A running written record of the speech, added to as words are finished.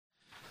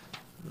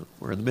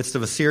We're in the midst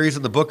of a series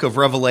in the book of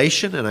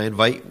Revelation, and I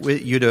invite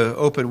you to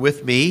open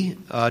with me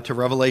to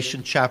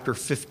Revelation chapter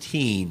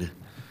 15.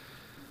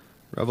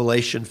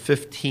 Revelation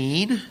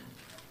 15.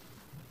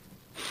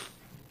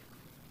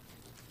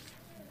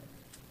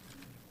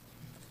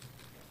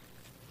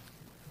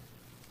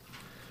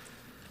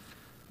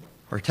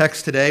 Our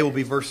text today will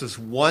be verses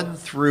 1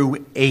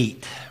 through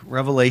 8.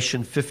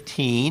 Revelation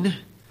 15.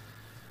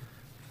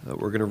 We're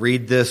going to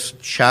read this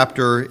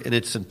chapter in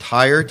its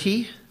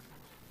entirety.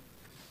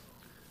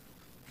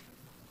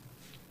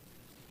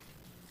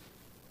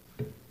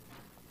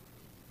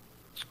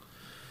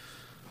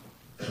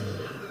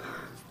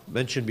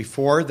 Mentioned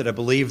before that I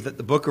believe that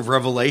the book of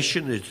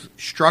Revelation is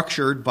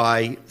structured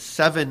by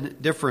 7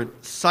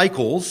 different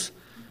cycles,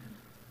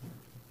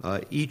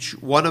 each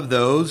one of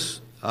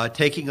those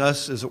taking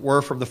us, as it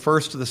were, from the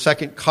first to the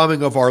second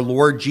coming of our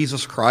Lord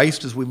Jesus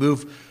Christ. As we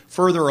move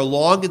further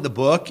along in the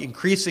book,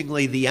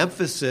 increasingly the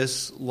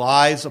emphasis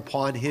lies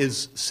upon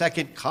his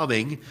second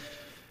coming,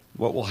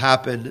 what will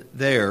happen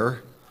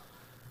there.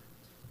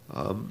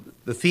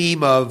 The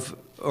theme of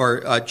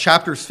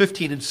chapters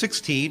 15 and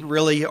 16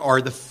 really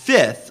are the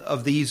fifth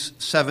of these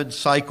 7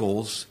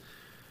 cycles.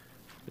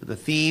 The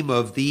theme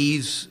of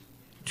these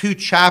 2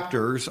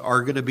 chapters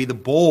are going to be the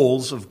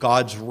bowls of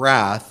God's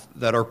wrath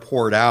that are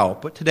poured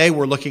out. But today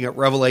we're looking at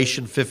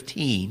Revelation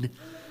 15,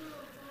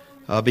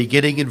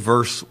 beginning in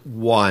verse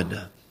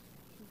 1.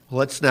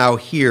 Let's now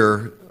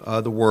hear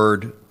the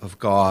word of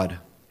God.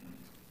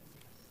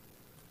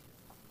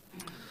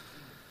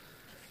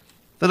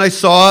 Then I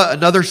saw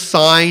another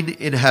sign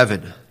in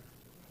heaven,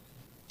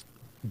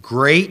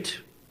 great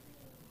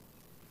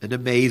and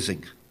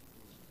amazing.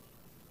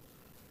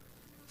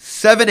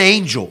 7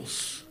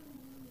 angels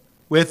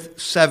with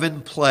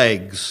 7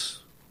 plagues,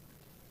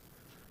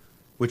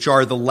 which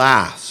are the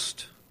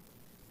last.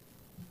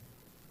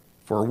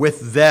 For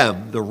with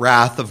them the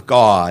wrath of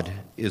God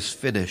is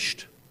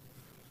finished.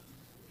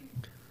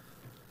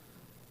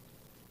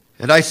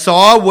 And I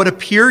saw what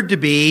appeared to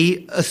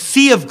be a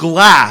sea of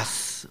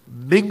glass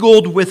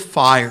mingled with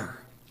fire.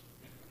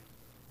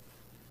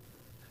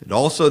 And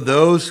also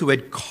those who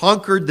had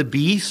conquered the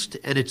beast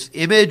and its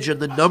image and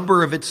the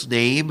number of its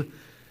name,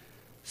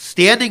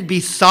 standing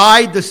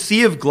beside the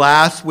sea of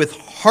glass with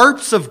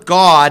harps of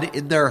God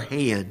in their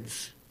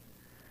hands.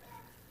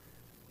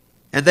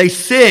 And they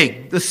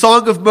sing the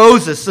song of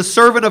Moses, the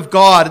servant of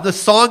God, and the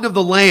song of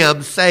the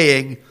Lamb,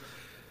 saying,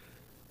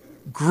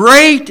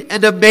 Great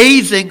and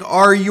amazing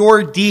are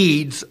your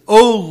deeds,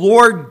 O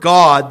Lord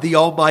God the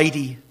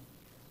Almighty.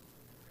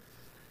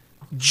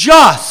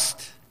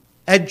 Just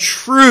and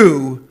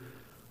true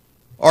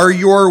are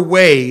your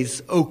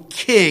ways, O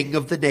King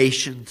of the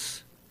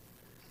nations.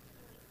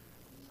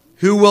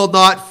 Who will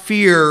not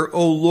fear,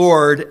 O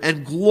Lord,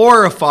 and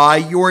glorify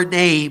your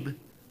name?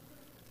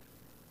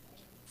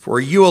 For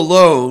you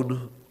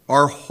alone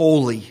are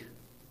holy.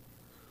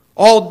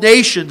 All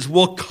nations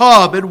will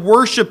come and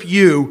worship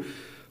you,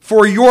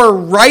 for your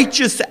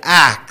righteous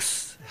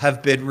acts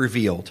have been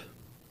revealed.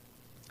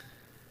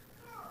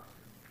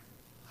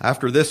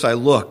 After this I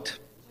looked,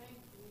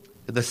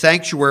 and the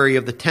sanctuary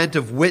of the tent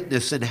of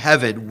witness in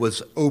heaven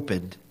was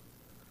opened.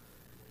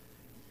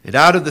 And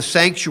out of the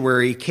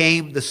sanctuary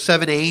came the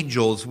 7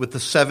 angels with the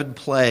 7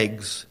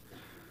 plagues,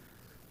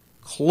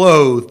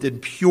 clothed in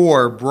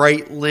pure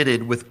bright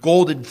linen with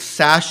golden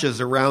sashes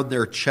around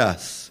their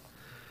chests.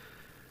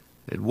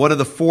 And one of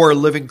the 4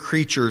 living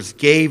creatures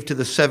gave to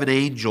the 7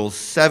 angels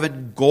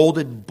 7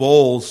 golden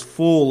bowls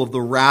full of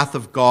the wrath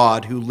of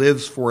God who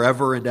lives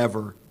forever and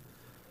ever.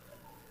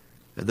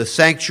 And the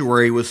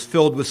sanctuary was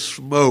filled with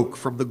smoke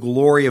from the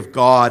glory of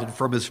God and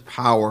from his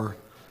power.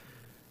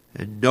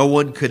 And no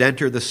one could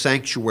enter the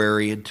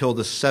sanctuary until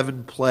the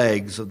 7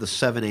 plagues of the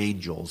 7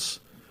 angels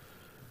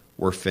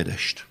were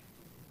finished.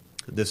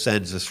 And this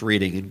ends this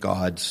reading in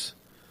God's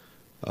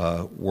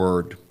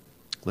word.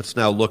 Let's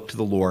now look to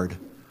the Lord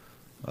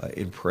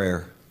in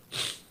prayer.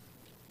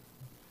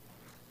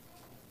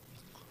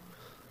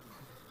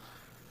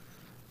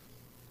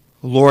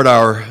 Lord,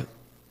 our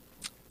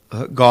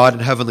God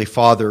and Heavenly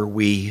Father,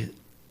 we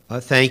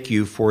thank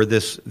you for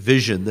this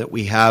vision that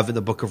we have in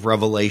the book of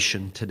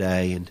Revelation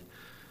today. And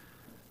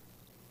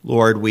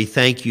Lord, we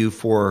thank you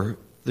for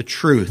the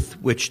truth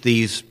which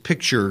these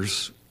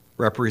pictures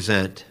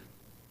represent.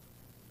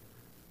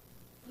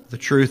 The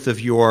truth of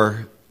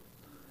your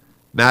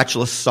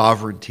matchless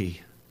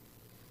sovereignty.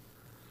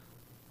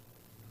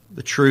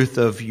 The truth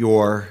of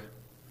your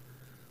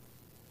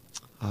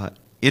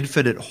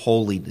infinite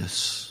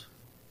holiness.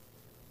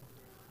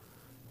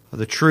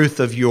 The truth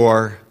of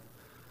your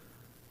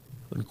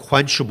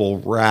unquenchable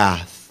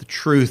wrath. The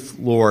truth,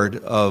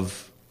 Lord,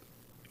 of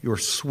your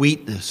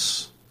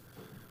sweetness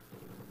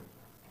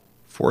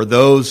for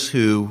those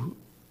who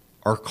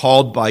are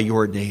called by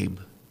your name.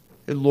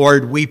 And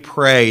Lord, we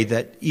pray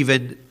that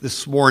even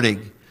this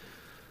morning,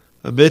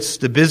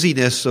 amidst the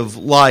busyness of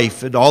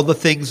life and all the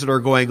things that are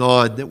going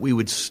on, that we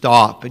would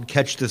stop and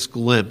catch this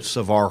glimpse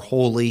of our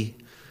holy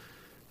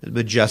and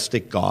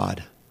majestic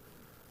God.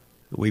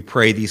 We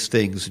pray these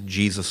things in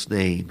Jesus'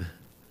 name.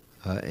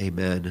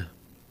 Amen.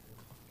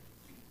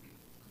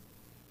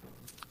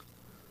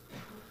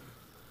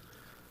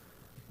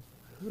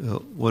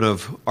 One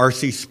of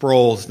R.C.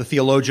 Sproul's, the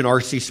theologian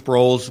R.C.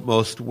 Sproul's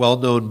most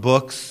well-known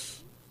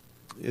books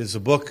is a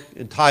book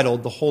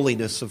entitled The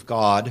Holiness of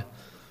God.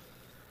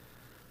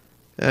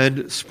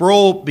 And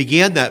Sproul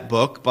began that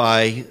book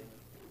by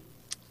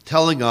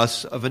telling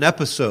us of an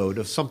episode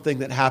of something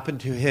that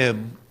happened to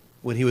him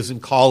when he was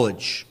in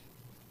college.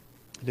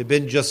 It had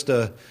been just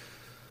a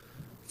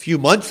few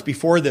months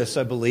before this,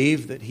 I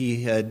believe, that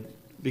he had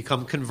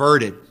become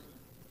converted,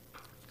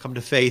 come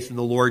to faith in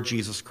the Lord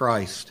Jesus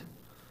Christ.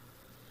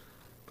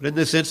 But in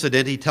this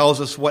incident, he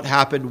tells us what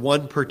happened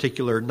one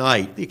particular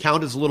night. The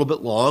account is a little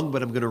bit long,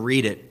 but I'm going to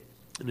read it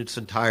in its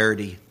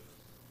entirety.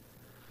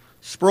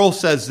 Sproul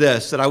says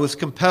this, that I was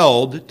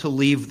compelled to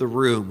leave the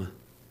room.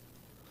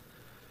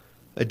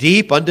 A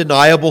deep,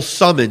 undeniable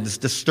summons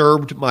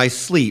disturbed my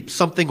sleep.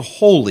 Something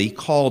holy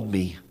called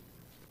me.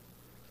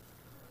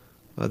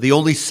 The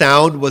only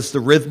sound was the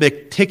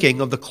rhythmic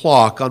ticking of the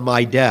clock on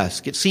my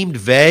desk. It seemed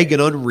vague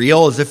and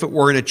unreal, as if it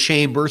were in a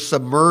chamber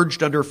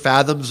submerged under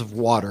fathoms of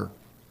water.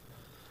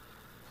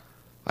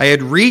 I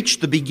had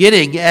reached the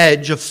beginning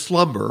edge of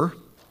slumber,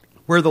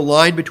 where the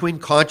line between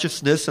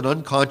consciousness and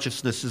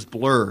unconsciousness is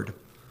blurred.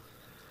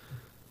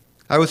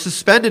 I was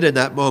suspended in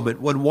that moment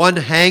when one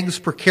hangs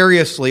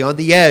precariously on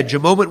the edge, a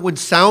moment when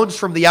sounds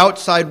from the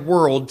outside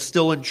world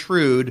still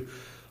intrude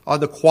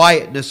on the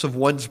quietness of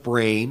one's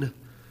brain,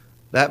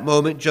 that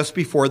moment just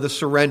before the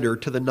surrender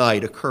to the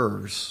night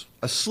occurs.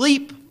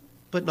 Asleep,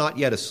 but not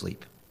yet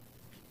asleep.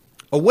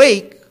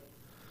 Awake,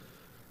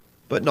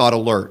 but not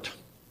alert.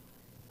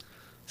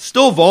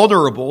 Still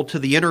vulnerable to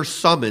the inner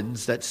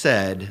summons that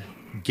said,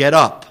 get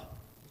up,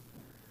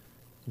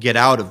 get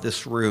out of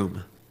this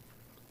room.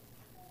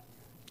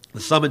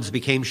 The summons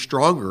became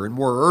stronger and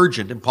more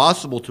urgent,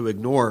 impossible to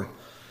ignore.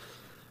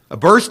 A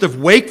burst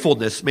of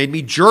wakefulness made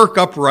me jerk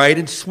upright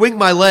and swing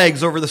my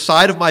legs over the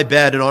side of my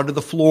bed and onto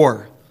the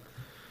floor.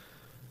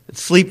 And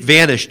sleep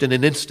vanished in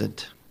an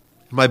instant.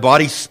 My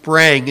body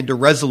sprang into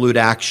resolute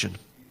action.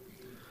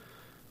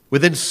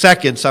 Within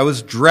seconds, I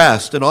was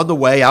dressed and on the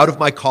way out of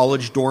my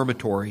college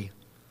dormitory.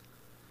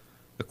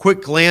 A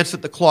quick glance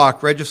at the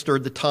clock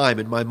registered the time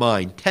in my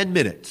mind, 10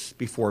 minutes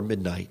before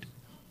midnight.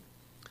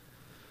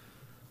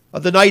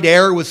 The night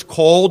air was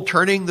cold,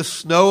 turning the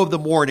snow of the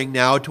morning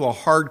now to a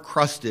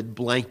hard-crusted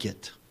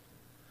blanket.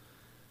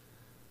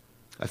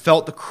 I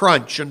felt the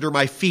crunch under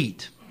my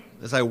feet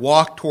as I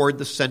walked toward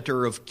the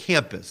center of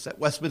campus at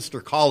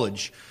Westminster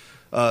College,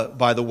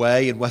 by the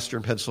way, in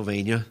western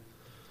Pennsylvania.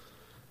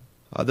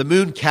 The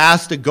moon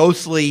cast a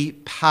ghostly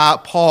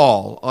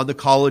pall on the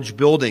college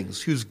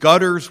buildings, whose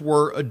gutters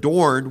were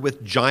adorned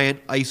with giant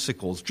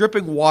icicles,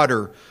 dripping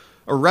water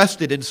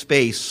arrested in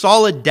space,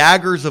 solid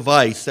daggers of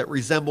ice that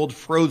resembled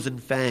frozen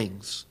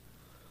fangs.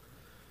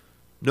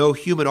 No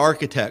human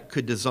architect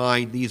could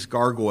design these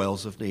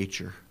gargoyles of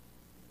nature.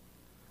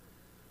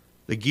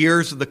 The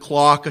gears of the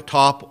clock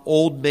atop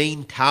Old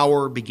Main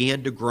Tower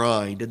began to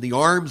grind, and the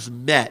arms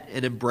met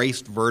and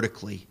embraced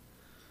vertically.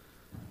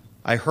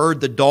 I heard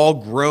the dull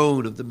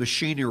groan of the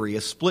machinery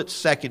a split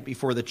second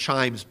before the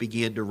chimes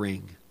began to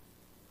ring.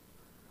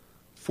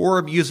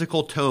 4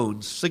 musical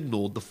tones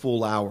signaled the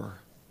full hour.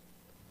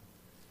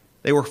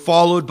 They were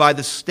followed by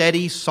the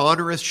steady,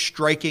 sonorous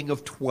striking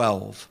of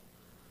 12.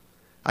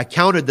 I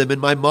counted them in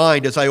my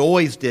mind, as I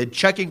always did,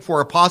 checking for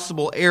a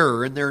possible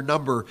error in their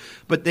number,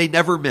 but they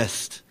never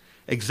missed.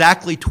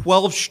 Exactly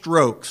 12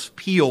 strokes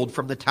pealed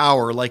from the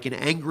tower like an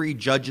angry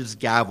judge's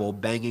gavel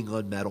banging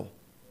on metal.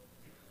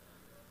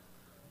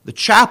 The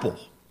chapel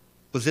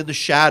was in the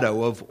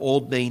shadow of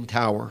Old Main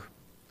Tower.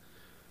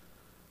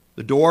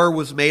 The door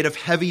was made of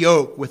heavy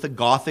oak with a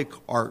Gothic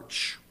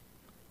arch.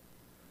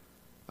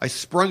 I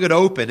sprung it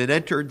open and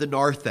entered the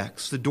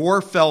narthex. The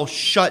door fell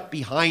shut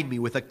behind me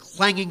with a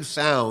clanging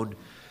sound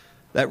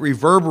that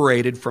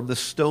reverberated from the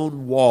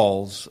stone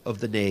walls of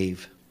the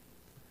nave.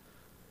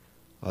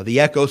 The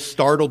echo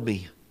startled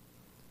me.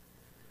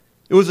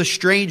 It was a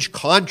strange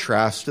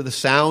contrast to the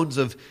sounds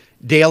of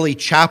daily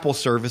chapel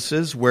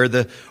services, where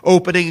the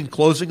opening and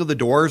closing of the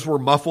doors were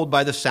muffled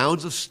by the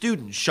sounds of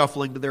students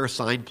shuffling to their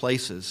assigned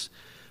places.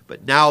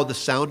 But now the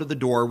sound of the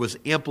door was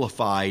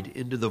amplified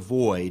into the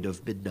void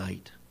of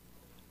midnight.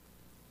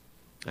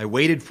 I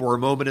waited for a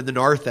moment in the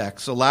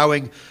narthex,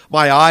 allowing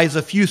my eyes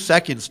a few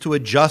seconds to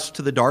adjust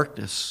to the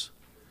darkness.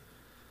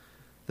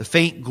 The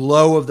faint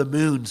glow of the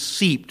moon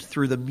seeped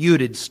through the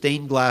muted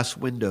stained glass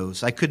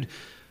windows. I could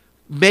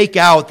make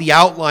out the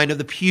outline of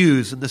the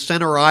pews in the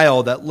center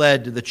aisle that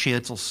led to the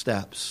chancel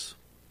steps.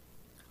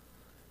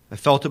 I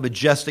felt a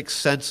majestic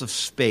sense of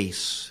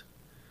space,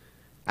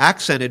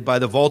 accented by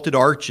the vaulted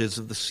arches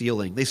of the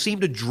ceiling. They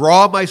seemed to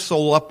draw my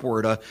soul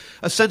upward,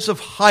 a sense of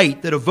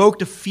height that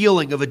evoked a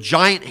feeling of a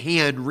giant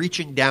hand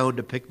reaching down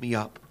to pick me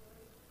up.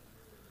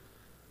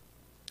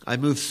 I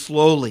moved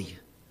slowly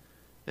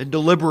and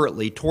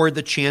deliberately toward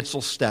the chancel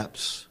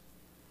steps.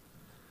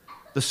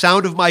 The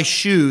sound of my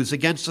shoes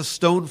against the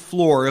stone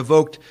floor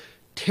evoked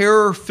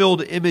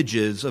terror-filled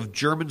images of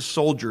German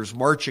soldiers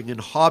marching in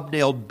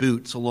hobnailed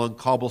boots along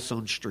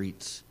cobblestone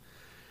streets.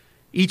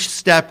 Each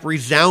step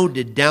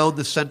resounded down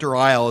the center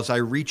aisle as I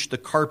reached the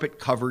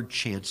carpet-covered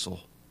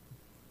chancel.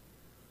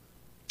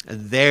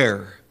 And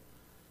there,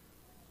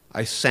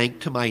 I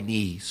sank to my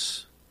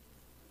knees.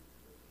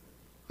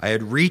 I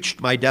had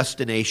reached my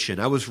destination.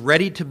 I was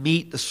ready to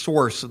meet the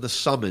source of the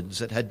summons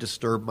that had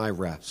disturbed my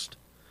rest.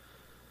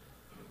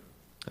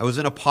 I was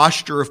in a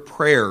posture of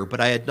prayer, but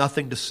I had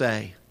nothing to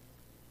say.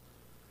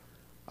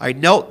 I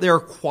knelt there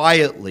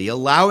quietly,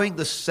 allowing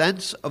the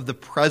sense of the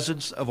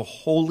presence of a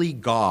holy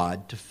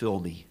God to fill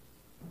me.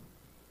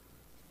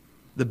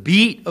 The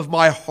beat of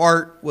my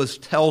heart was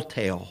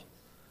telltale.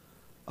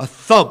 A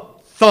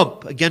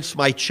thump against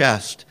my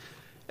chest.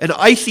 An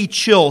icy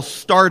chill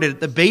started at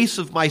the base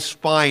of my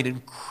spine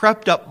and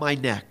crept up my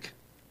neck.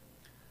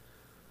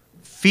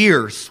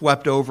 Fear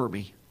swept over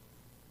me.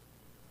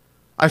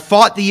 I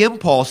fought the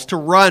impulse to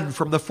run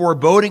from the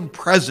foreboding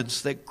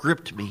presence that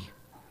gripped me.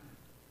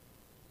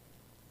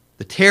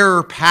 The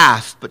terror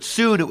passed, but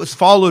soon it was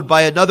followed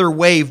by another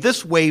wave.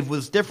 This wave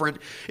was different.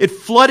 It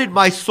flooded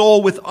my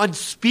soul with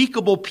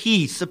unspeakable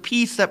peace, a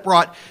peace that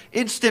brought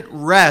instant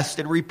rest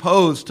and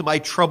repose to my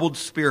troubled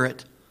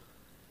spirit.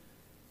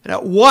 And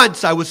at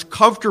once I was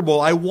comfortable.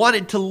 I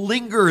wanted to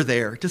linger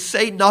there, to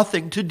say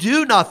nothing, to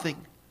do nothing,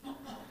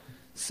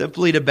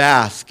 simply to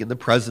bask in the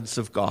presence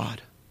of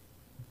God.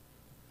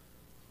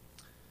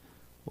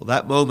 Well,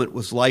 that moment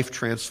was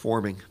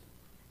life-transforming.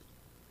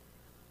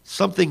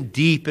 Something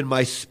deep in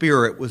my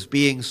spirit was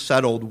being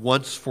settled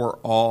once for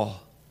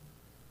all.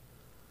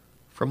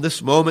 From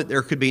this moment,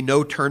 there could be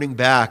no turning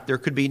back. There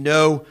could be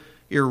no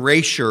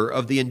erasure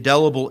of the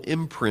indelible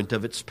imprint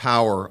of its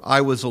power.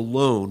 I was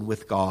alone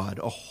with God,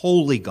 a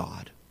holy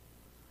God,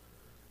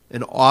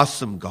 an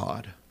awesome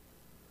God,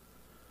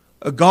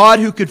 a God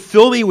who could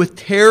fill me with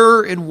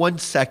terror in 1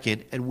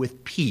 second and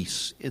with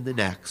peace in the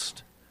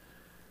next.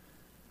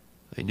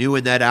 I knew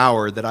in that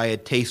hour that I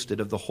had tasted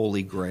of the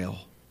Holy Grail.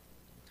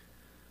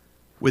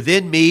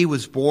 Within me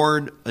was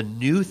born a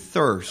new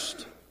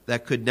thirst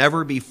that could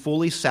never be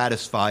fully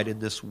satisfied in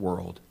this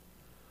world.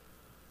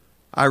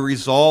 I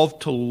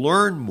resolved to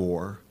learn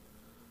more,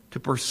 to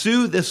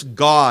pursue this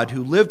God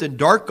who lived in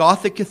dark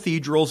Gothic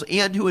cathedrals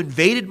and who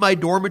invaded my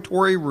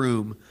dormitory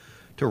room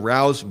to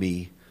rouse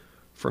me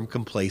from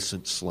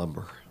complacent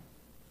slumber.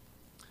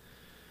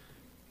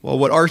 Well,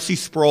 what R.C.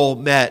 Sproul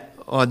met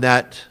on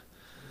that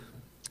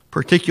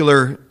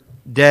particular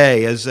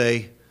day as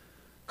a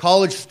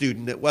college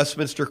student at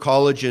Westminster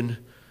College in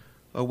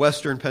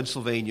Western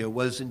Pennsylvania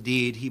was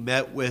indeed, he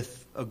met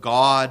with a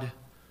God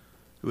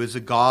who is a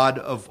God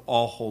of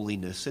all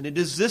holiness. And it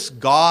is this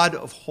God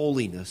of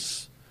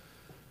holiness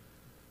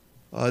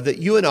that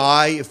you and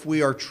I, if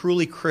we are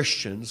truly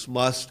Christians,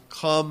 must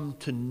come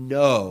to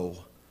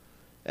know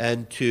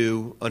and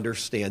to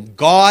understand.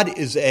 God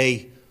is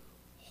a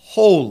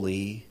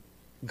holy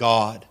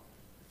God.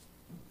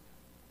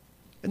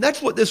 And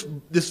that's what this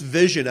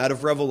vision out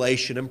of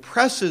Revelation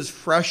impresses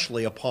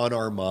freshly upon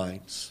our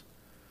minds.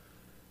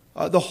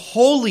 The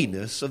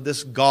holiness of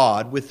this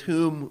God with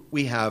whom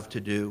we have to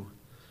do.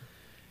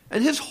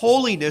 And his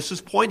holiness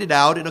is pointed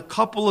out in a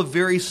couple of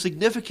very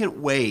significant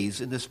ways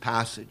in this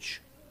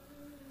passage.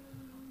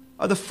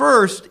 The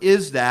first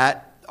is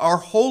that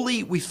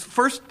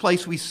first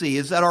place we see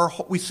is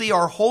that we see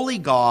our holy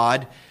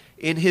God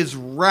in his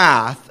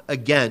wrath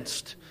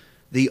against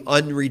the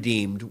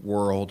unredeemed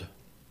world.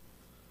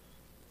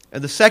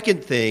 And the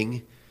second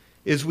thing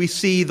is we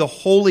see the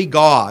holy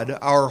God,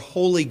 our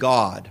holy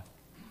God,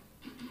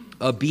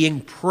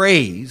 being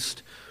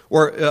praised,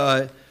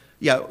 our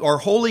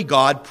holy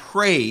God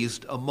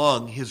praised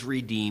among his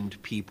redeemed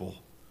people.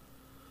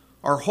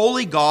 Our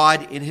holy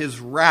God in his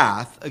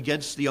wrath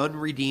against the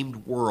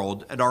unredeemed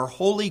world, and our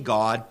holy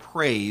God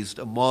praised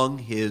among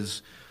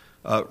his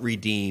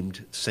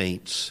redeemed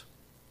saints.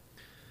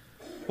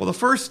 Well, the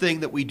first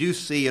thing that we do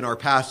see in our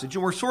passage,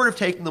 and we're sort of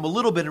taking them a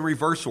little bit in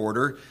reverse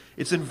order,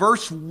 it's in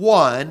verse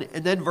 1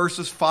 and then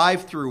verses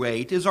 5 through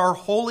 8, is our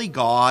holy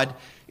God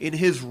in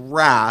his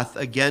wrath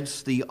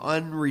against the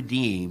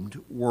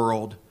unredeemed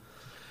world.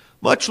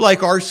 Much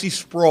like R.C.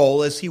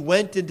 Sproul, as he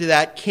went into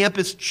that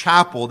campus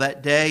chapel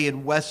that day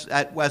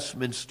at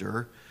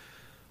Westminster,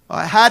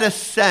 had a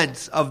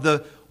sense of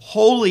the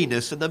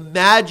holiness and the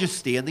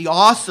majesty and the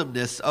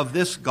awesomeness of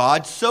this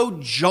God, so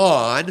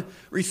John,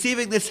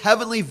 receiving this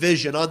heavenly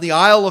vision on the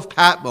Isle of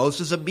Patmos,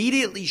 is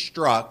immediately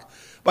struck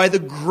by the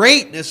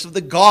greatness of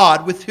the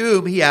God with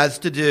whom he has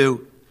to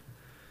do.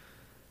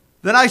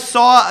 Then I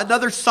saw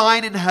another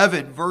sign in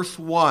heaven, verse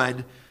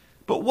 1.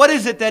 But what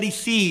is it that he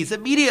sees?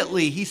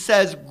 Immediately he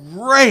says,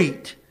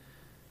 great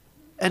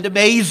and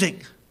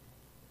amazing.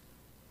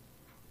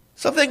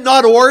 Something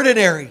not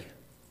ordinary.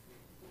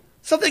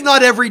 Something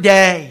not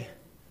everyday.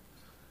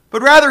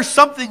 But rather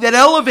something that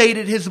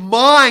elevated his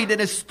mind and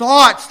his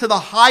thoughts to the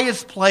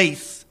highest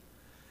place.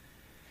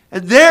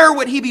 And there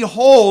what he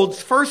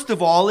beholds, first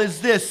of all,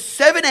 is this.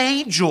 7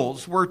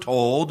 angels, we're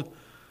told,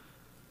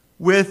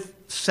 with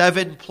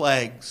 7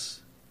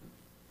 plagues.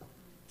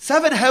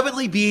 7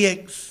 heavenly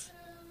beings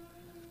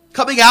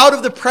coming out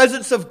of the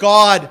presence of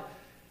God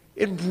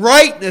in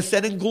brightness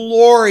and in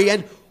glory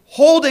and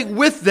holding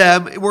with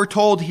them, we're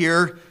told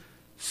here,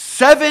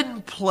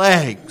 7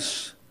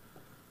 plagues,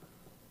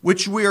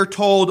 which we are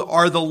told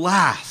are the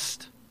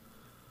last.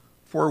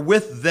 For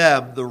with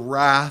them the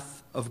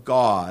wrath of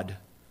God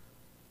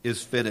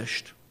is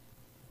finished.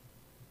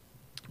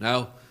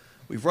 Now,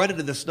 we've run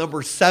into this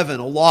number 7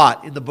 a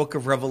lot in the book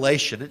of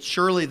Revelation. It's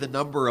surely the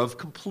number of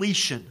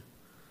completion.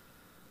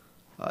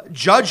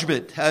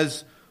 Judgment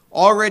has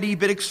already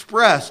been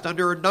expressed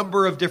under a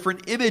number of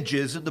different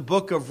images in the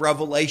book of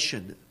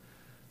Revelation.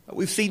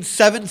 We've seen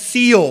 7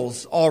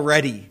 seals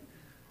already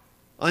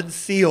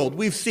unsealed.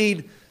 We've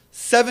seen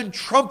 7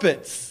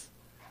 trumpets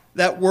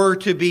that were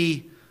to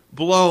be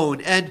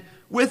blown. And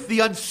with the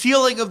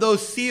unsealing of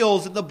those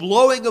seals and the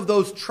blowing of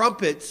those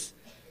trumpets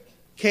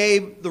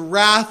came the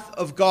wrath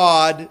of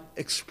God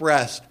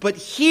expressed. But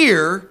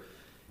here,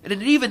 in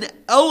an even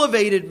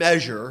elevated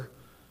measure,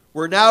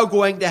 we're now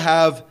going to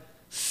have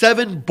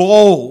 7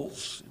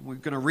 bowls. We're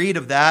going to read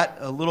of that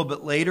a little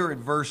bit later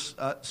in verse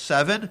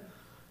 7.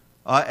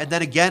 And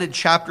then again in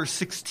chapter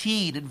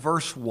 16 in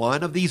verse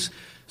 1 of these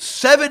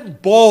 7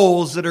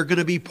 bowls that are going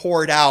to be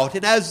poured out.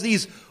 And as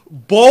these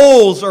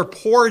bowls are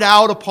poured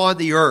out upon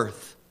the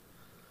earth,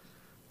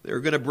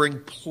 they're going to bring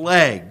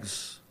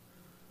plagues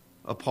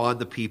upon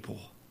the people.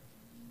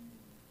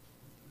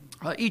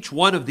 Each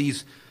one of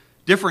these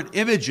different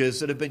images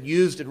that have been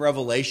used in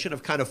Revelation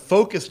have kind of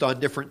focused on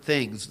different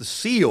things. The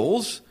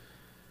seals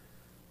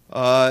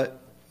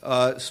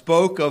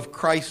spoke of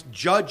Christ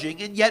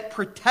judging and yet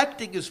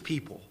protecting his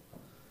people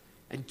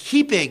and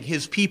keeping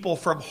his people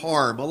from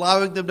harm,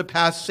 allowing them to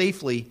pass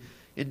safely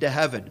into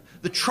heaven.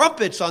 The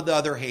trumpets, on the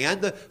other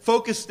hand, the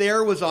focus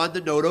there was on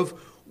the note of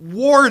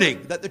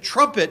warning, that the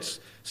trumpets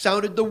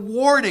sounded the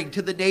warning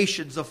to the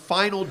nations of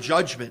final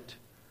judgment,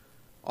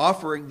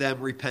 offering them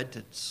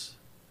repentance.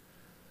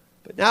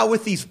 But now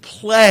with these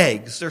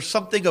plagues, there's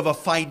something of a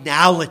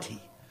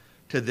finality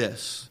to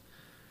this.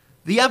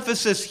 The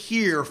emphasis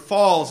here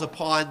falls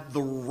upon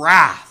the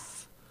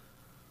wrath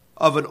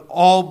of an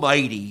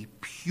almighty,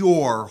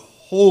 pure,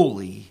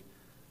 holy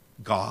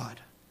God.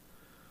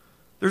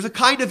 There's a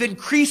kind of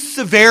increased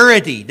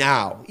severity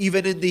now,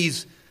 even in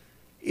these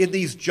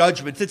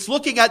judgments. It's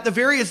looking at the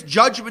various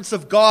judgments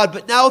of God,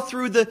 but now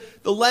through the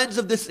lens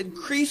of this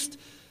increased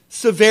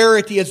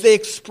severity as they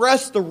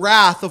express the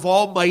wrath of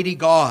Almighty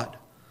God.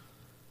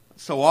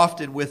 So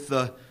often with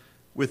the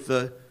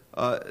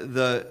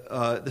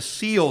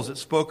seals, it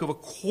spoke of a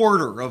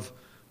quarter of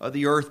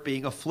the earth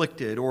being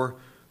afflicted, or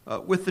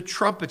with the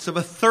trumpets of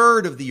a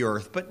third of the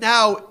earth. But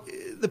now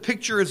the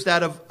picture is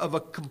that of a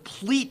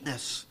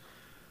completeness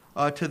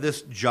to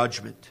this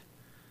judgment.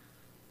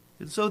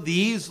 And so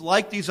these,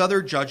 like these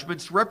other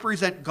judgments,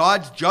 represent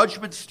God's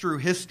judgments through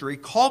history,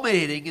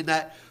 culminating in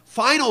that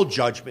final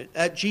judgment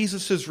at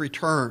Jesus'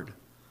 return.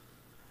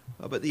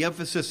 But the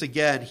emphasis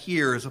again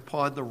here is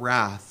upon the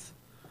wrath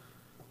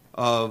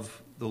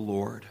of the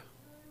Lord.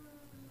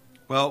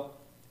 Well,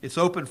 it's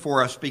open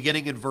for us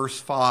beginning in verse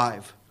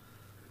 5.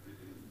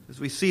 As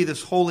we see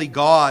this holy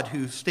God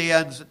who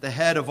stands at the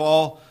head of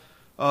all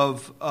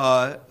of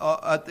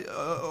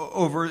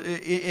over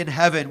in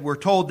heaven, we're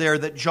told there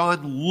that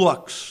John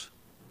looks.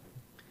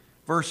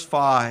 Verse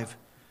 5,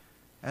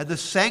 and the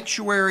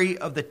sanctuary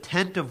of the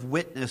tent of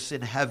witness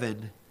in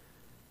heaven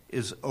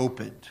is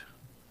opened.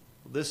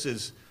 This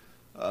is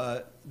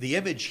the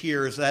image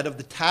here is that of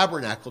the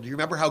tabernacle. Do you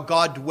remember how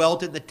God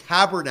dwelt in the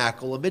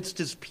tabernacle amidst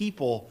his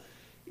people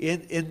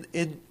in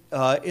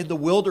the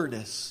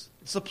wilderness?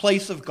 It's the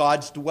place of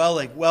God's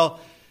dwelling.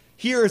 Well,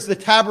 here is the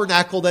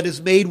tabernacle that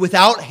is made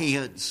without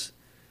hands,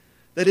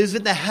 that is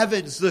in the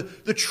heavens,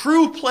 the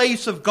true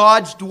place of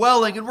God's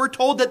dwelling. And we're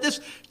told that this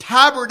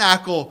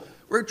tabernacle,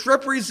 which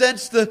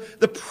represents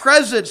the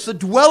presence, the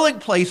dwelling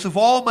place of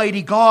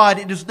Almighty God,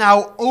 it is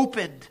now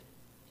opened.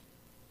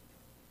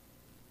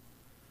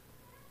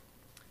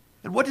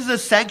 And what does a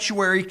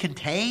sanctuary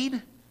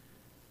contain?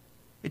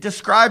 It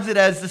describes it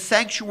as the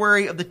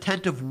sanctuary of the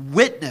tent of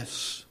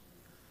witness.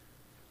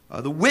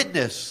 The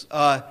witness,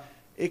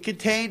 it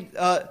contained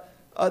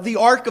the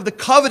Ark of the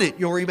Covenant,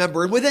 you'll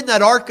remember. And within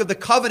that Ark of the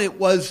Covenant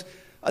was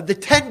the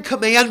 10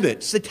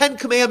 Commandments. The 10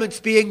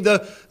 Commandments being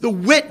the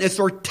witness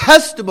or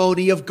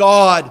testimony of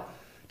God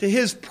to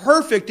his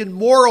perfect and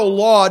moral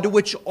law to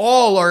which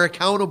all are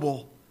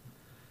accountable.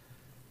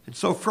 And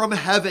so from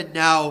heaven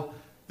now,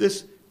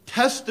 this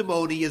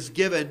testimony is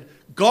given.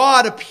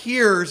 God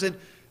appears and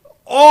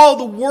all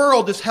the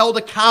world is held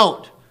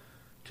account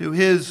to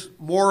his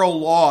moral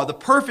law, the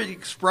perfect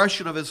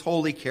expression of his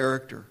holy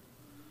character,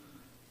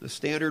 the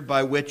standard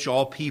by which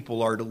all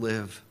people are to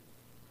live.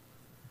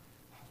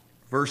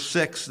 Verse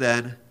 6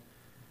 then,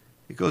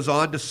 it goes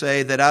on to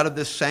say that out of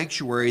this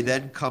sanctuary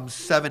then comes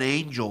 7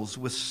 angels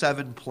with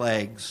 7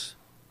 plagues.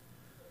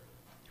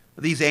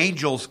 These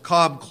angels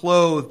come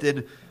clothed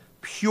in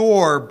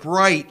pure,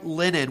 bright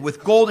linen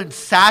with golden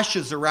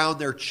sashes around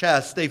their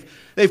chests.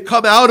 They've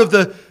come out of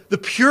the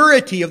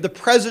purity of the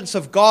presence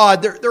of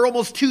God. They're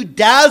almost too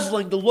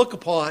dazzling to look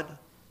upon.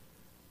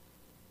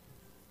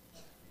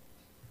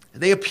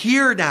 And they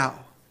appear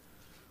now,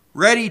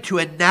 ready to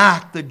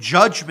enact the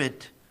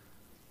judgment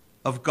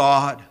of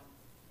God.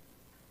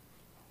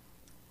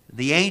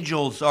 The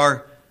angels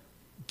are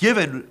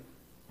given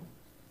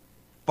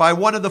by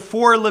one of the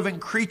four living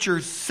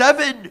creatures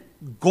 7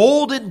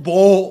 golden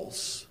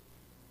bowls.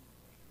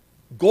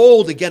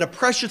 Gold, again, a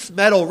precious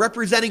metal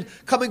representing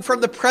coming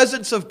from the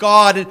presence of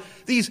God. And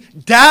these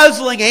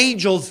dazzling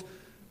angels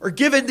are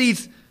given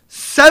these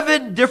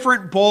 7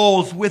 different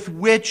bowls with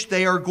which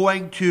they are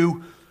going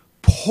to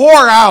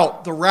pour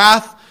out the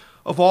wrath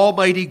of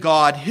Almighty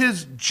God,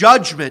 His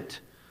judgment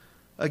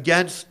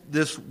against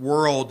this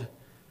world.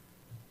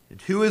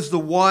 And who is the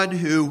one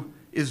who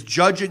is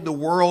judging the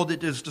world?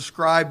 It is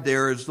described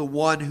there as the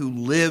one who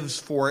lives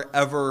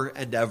forever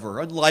and ever.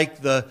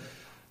 Unlike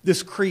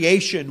this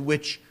creation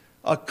which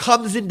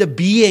comes into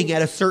being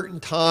at a certain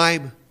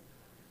time,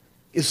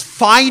 is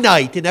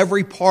finite in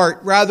every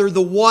part. Rather,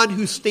 the one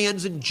who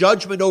stands in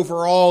judgment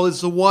over all is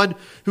the one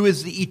who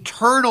is the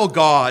eternal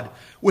God,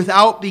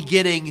 without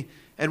beginning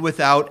and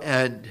without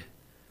end.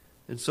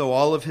 And so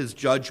all of His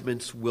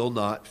judgments will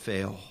not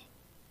fail.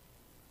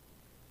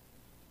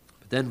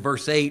 But then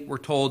verse 8, we're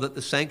told that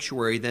the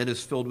sanctuary then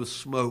is filled with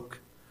smoke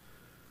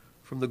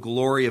from the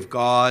glory of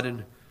God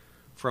and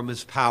from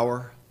His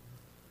power.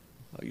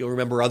 You'll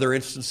remember other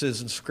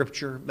instances in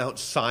Scripture, Mount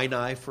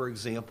Sinai, for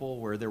example,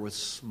 where there was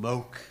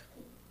smoke.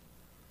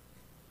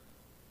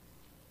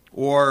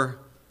 Or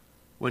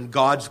when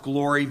God's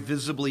glory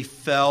visibly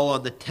fell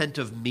on the tent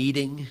of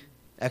meeting,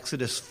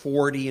 Exodus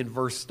 40 and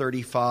verse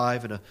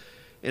 35,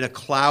 in a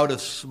cloud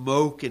of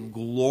smoke and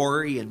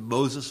glory, and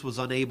Moses was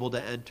unable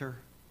to enter.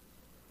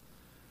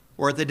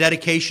 Or at the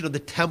dedication of the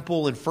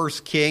temple in 1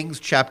 Kings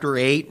chapter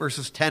 8,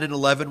 verses 10 and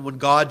 11, when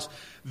God's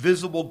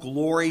visible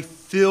glory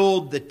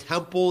filled the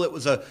temple. It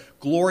was a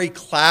glory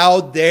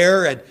cloud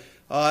there, and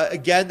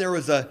again there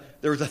was a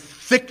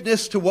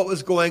thickness to what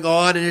was going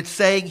on. And it's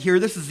saying here,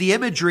 this is the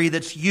imagery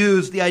that's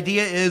used. The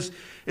idea is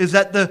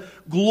that the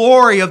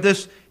glory of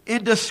this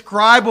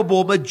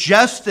indescribable,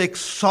 majestic,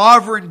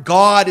 sovereign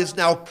God is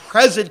now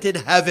present in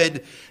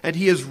heaven, and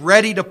He is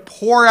ready to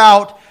pour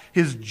out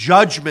His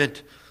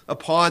judgment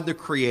upon the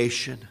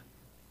creation.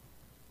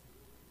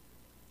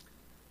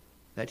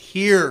 That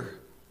here,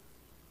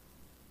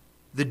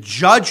 the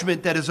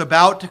judgment that is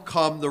about to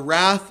come, the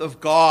wrath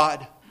of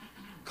God,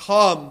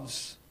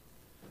 comes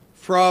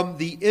from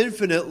the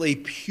infinitely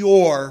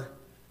pure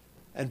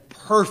and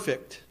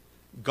perfect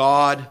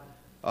God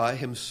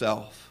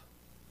Himself.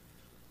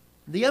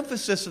 The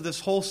emphasis of this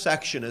whole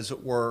section, as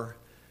it were,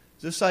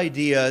 is this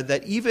idea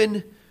that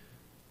even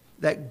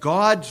that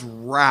God's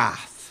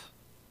wrath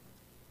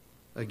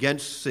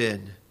against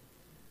sin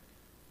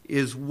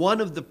is one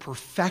of the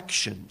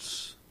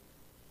perfections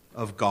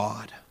of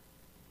God.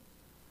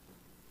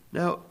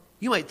 Now,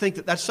 you might think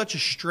that that's such a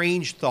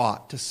strange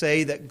thought to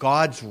say that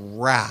God's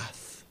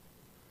wrath,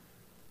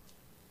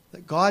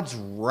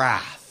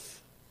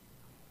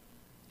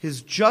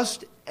 His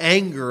just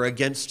anger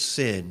against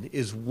sin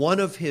is one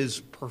of His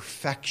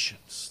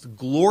perfections. The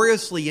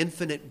gloriously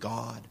infinite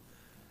God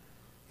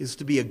is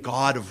to be a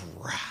God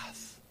of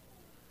wrath.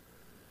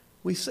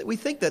 We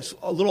think that's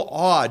a little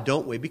odd,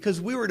 don't we? Because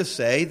we were to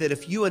say that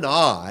if you and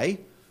I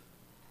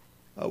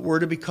were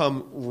to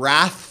become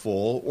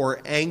wrathful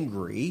or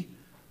angry,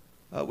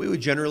 we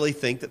would generally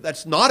think that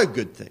that's not a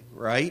good thing,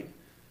 right?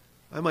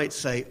 I might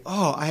say,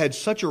 oh, I had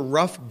such a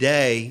rough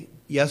day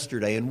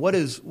yesterday, and what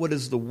is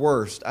the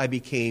worst? I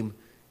became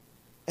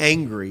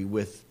angry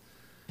with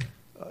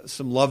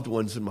some loved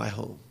ones in my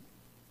home,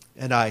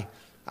 and I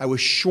was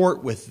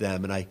short with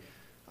them, and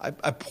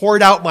I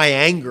poured out my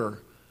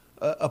anger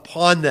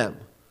upon them.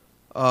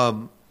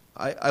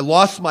 I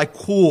lost my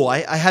cool.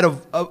 I had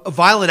a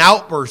violent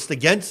outburst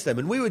against them,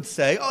 and we would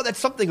say, oh, that's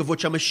something of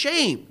which I'm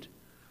ashamed.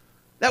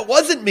 That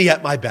wasn't me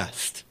at my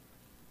best.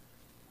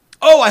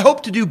 Oh, I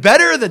hope to do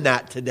better than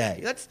that today.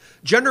 That's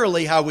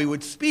generally how we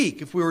would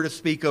speak if we were to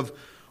speak of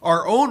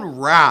our own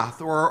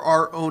wrath or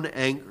our own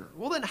anger.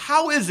 Well, then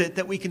how is it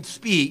that we can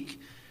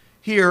speak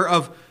here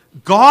of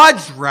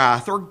God's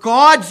wrath or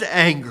God's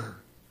anger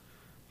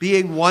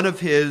being one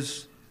of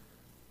His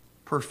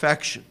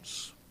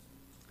perfections?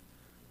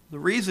 The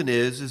reason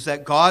is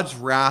that God's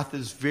wrath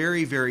is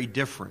very, very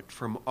different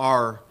from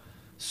our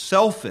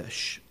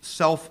selfish,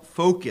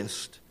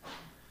 self-focused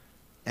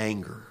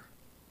anger.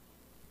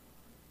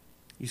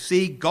 You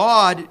see,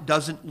 God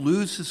doesn't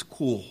lose His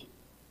cool.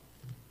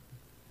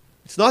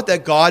 It's not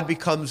that God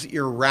becomes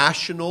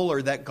irrational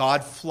or that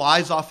God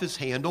flies off His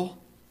handle.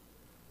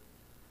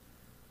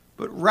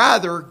 But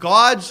rather,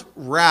 God's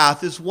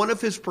wrath is one of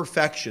His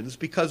perfections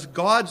because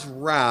God's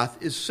wrath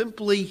is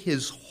simply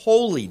His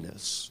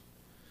holiness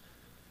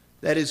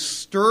that is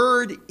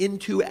stirred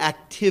into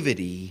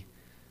activity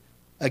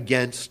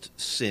against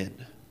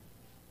sin.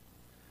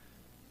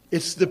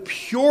 It's the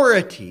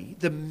purity,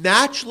 the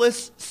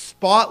matchless,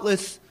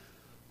 spotless,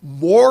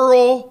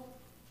 moral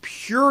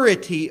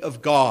purity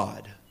of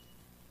God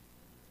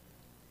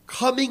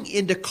coming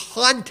into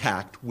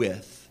contact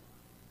with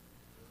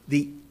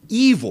the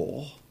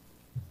evil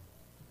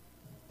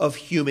of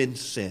human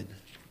sin.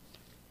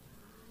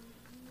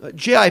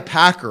 J.I.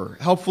 Packer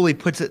helpfully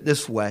puts it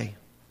this way.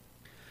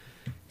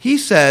 he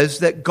says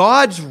that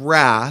God's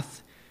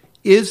wrath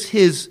is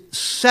his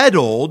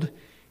settled,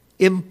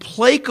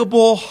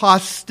 implacable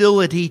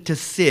hostility to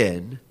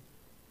sin,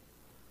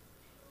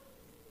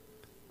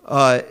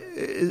 that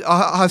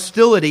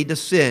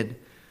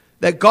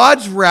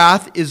God's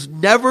wrath is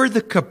never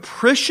the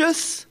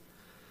capricious,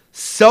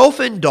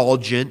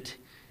 self-indulgent,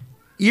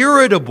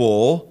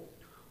 irritable,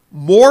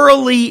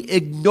 morally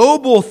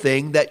ignoble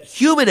thing that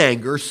human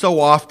anger so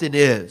often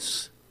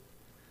is.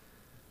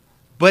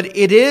 But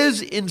it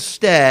is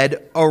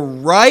instead a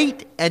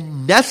right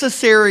and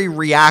necessary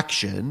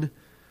reaction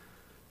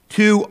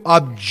to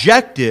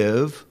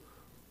objective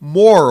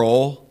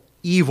moral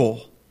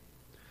evil.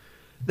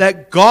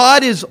 That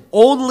God is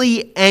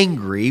only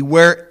angry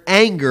where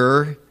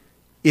anger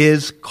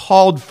is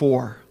called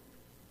for.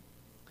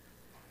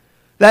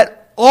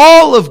 That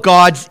all of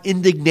God's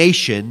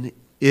indignation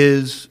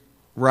is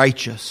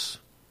righteous.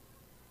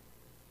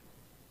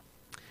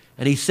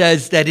 And he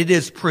says that it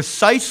is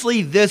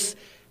precisely this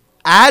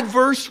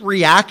adverse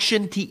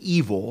reaction to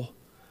evil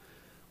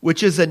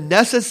which is a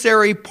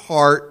necessary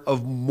part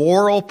of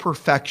moral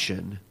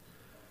perfection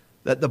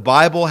that the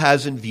Bible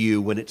has in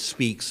view when it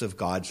speaks of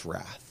God's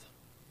wrath.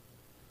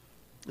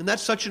 And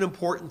that's such an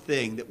important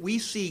thing, that we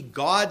see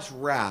God's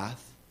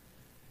wrath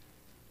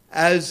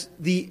as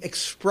the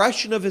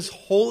expression of his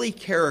holy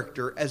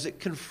character as it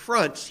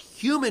confronts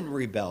human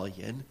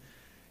rebellion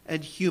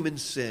and human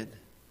sin.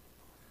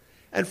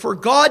 And for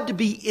God to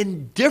be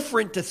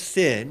indifferent to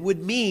sin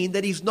would mean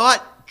that he's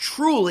not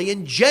truly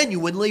and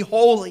genuinely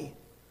holy.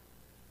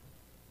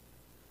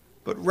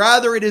 But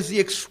rather it is the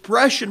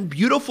expression,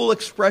 beautiful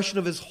expression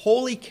of his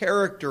holy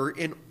character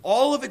in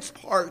all of its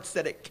parts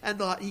that he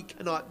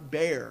cannot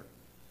bear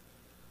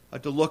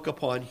to look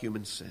upon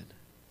human sin.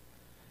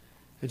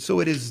 And so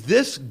it is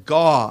this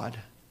God,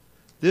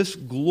 this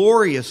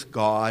glorious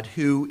God,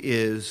 who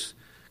is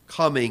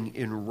coming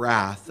in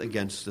wrath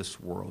against this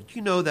world.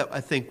 You know that I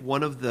think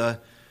one of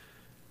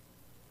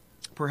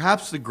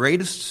perhaps the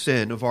greatest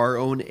sin of our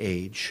own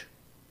age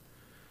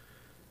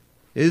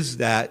is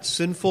that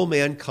sinful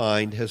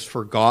mankind has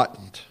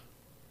forgotten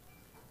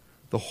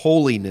the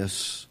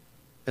holiness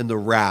and the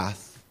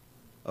wrath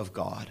of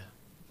God.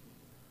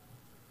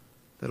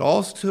 That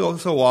also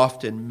so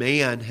often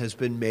man has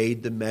been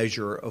made the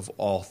measure of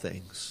all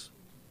things.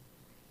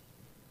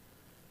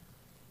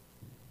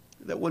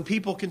 That when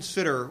people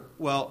consider,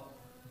 well,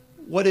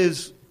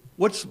 what's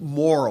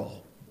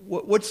moral?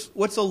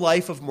 What's a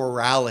life of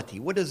morality?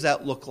 What does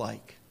that look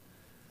like?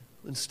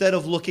 Instead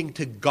of looking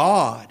to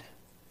God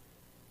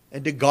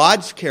and to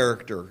God's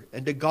character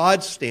and to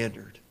God's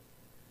standard,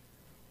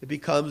 it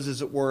becomes,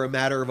 as it were, a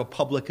matter of a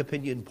public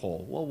opinion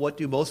poll. Well, what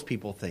do most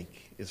people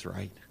think is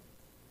right?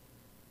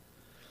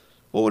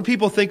 Well, when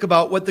people think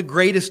about what the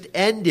greatest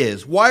end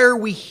is, why are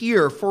we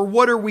here? For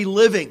what are we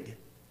living?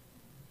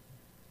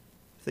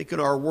 I think in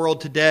our world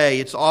today,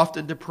 it's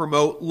often to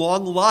promote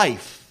long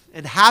life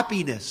and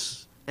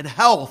happiness and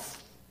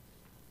health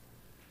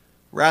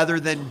rather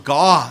than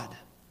God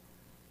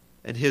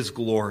and his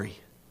glory.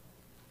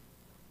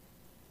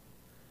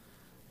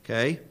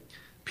 Okay?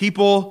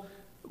 People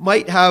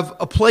might have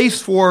a place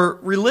for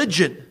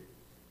religion,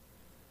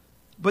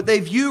 but they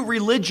view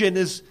religion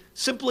as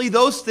simply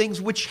those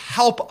things which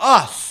help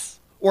us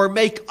or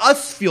make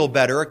us feel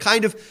better, a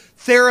kind of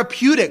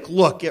therapeutic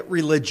look at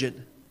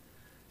religion.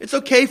 It's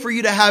okay for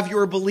you to have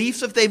your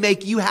beliefs if they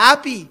make you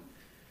happy,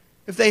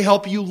 if they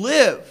help you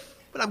live.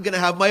 But I'm going to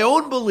have my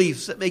own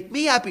beliefs that make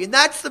me happy. And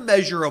that's the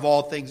measure of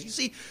all things. You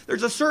see,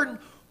 there's a certain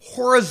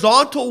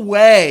horizontal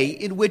way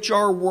in which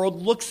our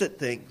world looks at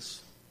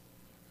things.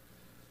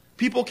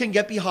 People can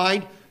get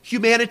behind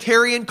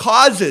humanitarian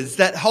causes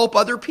that help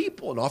other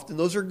people, and often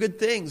those are good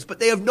things, but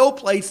they have no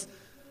place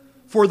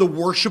for the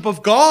worship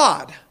of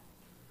God,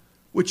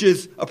 which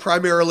is a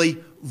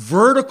primarily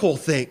vertical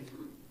thing.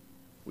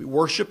 We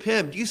worship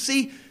him. Do you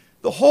see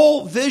the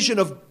whole vision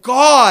of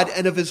God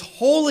and of his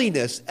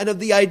holiness and of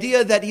the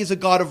idea that he's a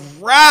God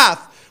of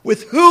wrath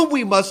with whom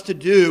we must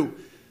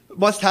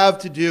have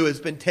to do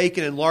has been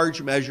taken in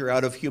large measure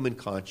out of human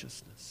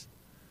consciousness.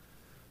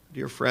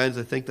 Dear friends,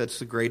 I think that's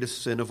the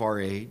greatest sin of our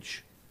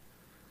age.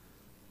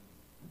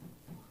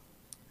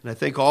 And I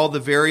think all the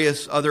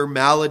various other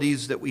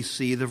maladies that we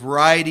see, the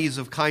varieties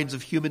of kinds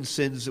of human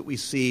sins that we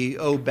see,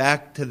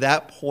 back to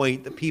that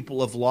point that people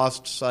have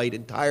lost sight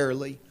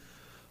entirely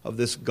of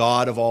this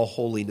God of all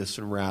holiness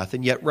and wrath.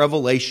 And yet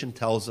Revelation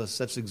tells us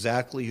that's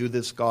exactly who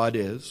this God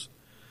is.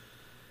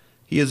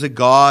 He is a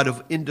God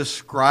of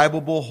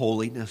indescribable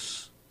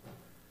holiness,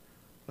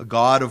 a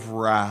God of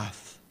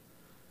wrath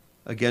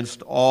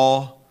against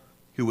all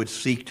who would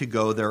seek to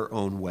go their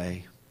own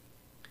way.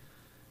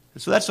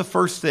 And so that's the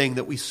first thing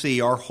that we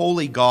see, our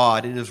holy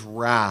God in his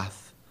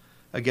wrath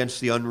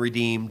against the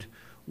unredeemed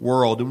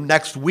world. And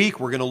next week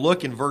we're going to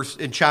look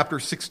in chapter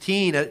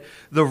 16 at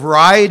the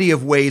variety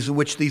of ways in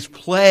which these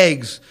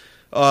plagues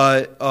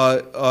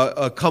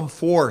come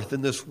forth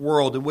in this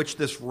world, in which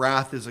this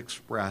wrath is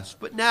expressed.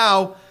 But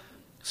now,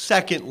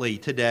 secondly,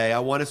 today, I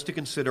want us to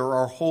consider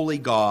our holy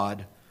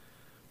God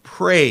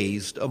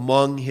praised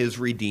among his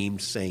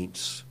redeemed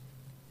saints.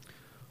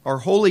 our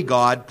holy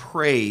God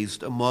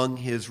praised among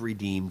his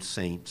redeemed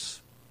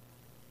saints.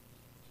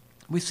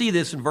 We see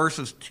this in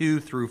verses 2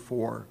 through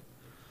 4.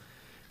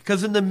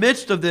 Because in the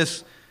midst of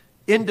this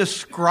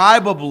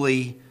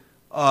indescribably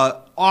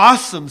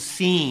awesome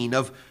scene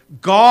of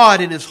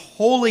God in his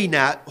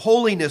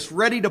holiness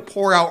ready to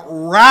pour out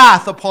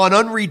wrath upon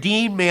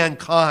unredeemed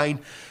mankind,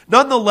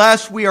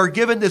 nonetheless, we are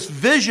given this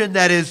vision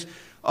that is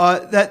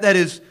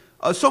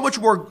so much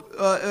more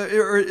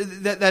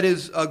that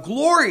is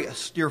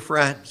glorious, dear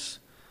friends.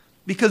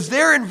 Because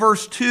there in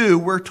verse 2,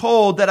 we're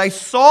told that I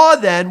saw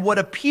then what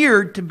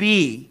appeared to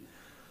be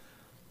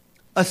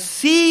a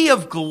sea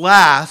of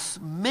glass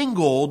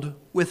mingled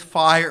with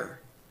fire.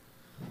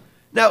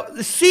 Now,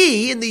 the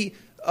sea in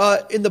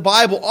the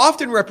Bible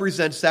often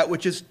represents that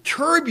which is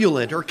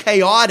turbulent or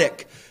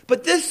chaotic.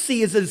 But this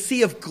sea is a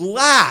sea of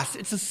glass.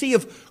 It's a sea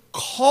of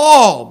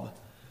calm,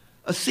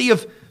 a sea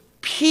of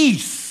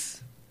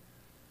peace.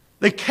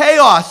 The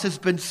chaos has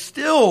been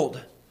stilled.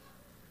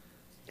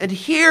 And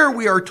here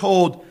we are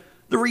told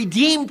the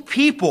redeemed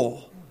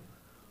people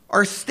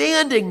are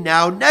standing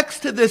now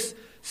next to this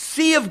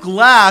sea of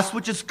glass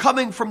which is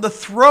coming from the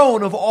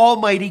throne of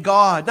Almighty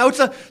God. Now it's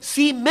a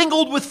sea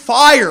mingled with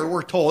fire,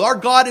 we're told. Our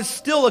God is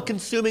still a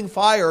consuming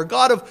fire, a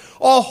God of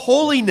all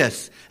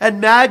holiness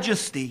and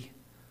majesty.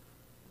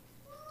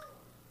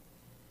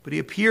 But he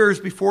appears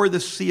before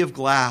this sea of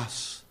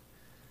glass.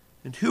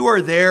 And who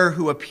are there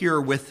who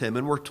appear with him?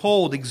 And we're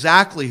told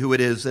exactly who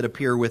it is that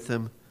appear with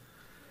him.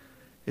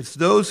 It's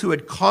those who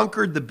had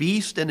conquered the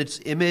beast and its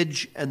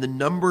image and the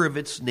number of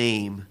its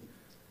name,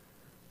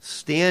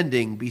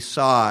 standing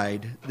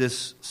beside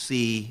this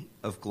sea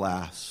of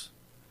glass.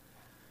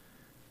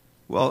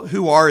 Well,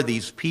 who are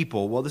these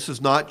people? Well, this is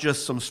not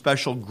just some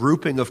special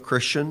grouping of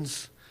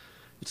Christians.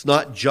 It's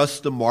not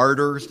just the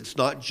martyrs. It's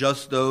not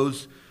just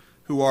those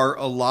who are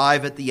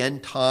alive at the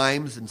end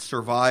times and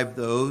survive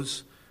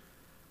those.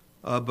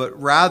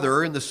 But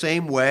rather, in the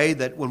same way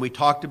that when we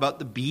talked about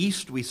the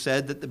beast, we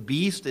said that the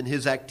beast and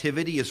his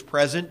activity is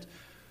present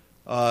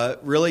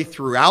really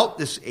throughout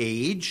this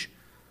age.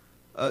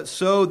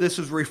 So this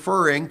is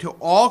referring to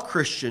all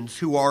Christians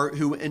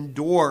who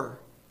endure.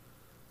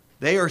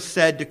 They are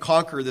said to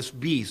conquer this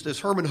beast. As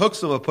Herman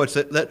Hoeksema puts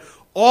it, that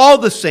all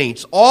the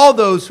saints, all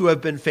those who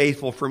have been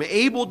faithful, from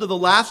Abel to the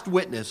last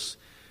witness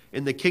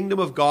in the kingdom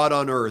of God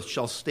on earth,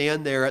 shall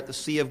stand there at the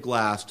sea of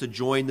glass to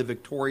join the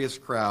victorious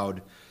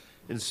crowd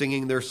in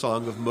singing their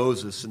song of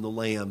Moses and the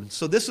Lamb.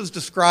 So this is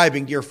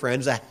describing, dear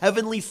friends, a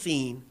heavenly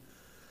scene.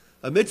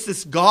 Amidst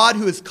this God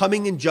who is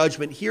coming in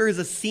judgment, here is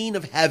a scene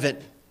of heaven.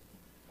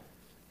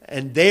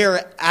 And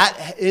there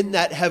in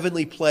that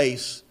heavenly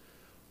place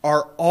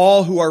are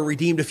all who are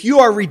redeemed. If you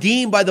are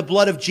redeemed by the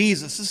blood of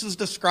Jesus, this is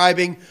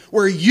describing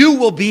where you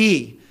will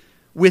be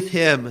with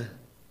him.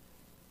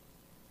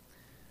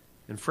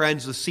 And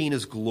friends, the scene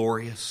is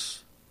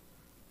glorious.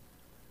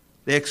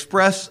 They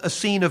express a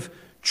scene of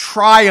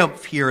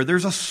triumph here.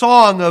 There's a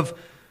song of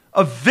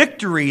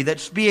victory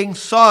that's being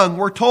sung.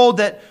 We're told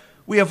that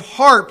we have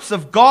harps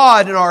of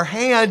God in our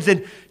hands,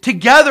 and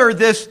together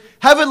this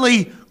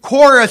heavenly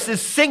chorus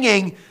is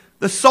singing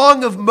the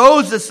song of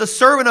Moses, the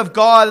servant of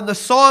God, and the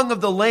song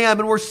of the Lamb,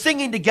 and we're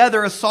singing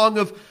together a song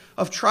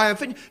of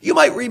triumph. And you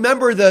might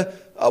remember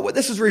what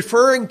this is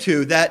referring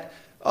to, that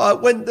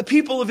when the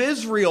people of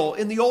Israel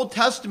in the Old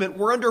Testament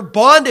were under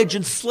bondage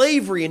and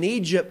slavery in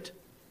Egypt,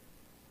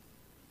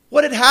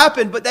 what had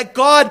happened but that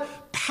God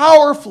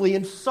powerfully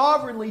and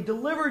sovereignly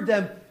delivered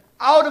them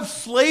out of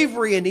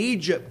slavery in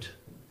Egypt.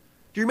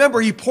 Do you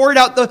remember? He poured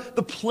out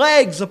the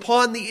plagues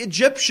upon the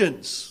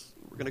Egyptians.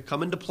 We're going to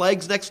come into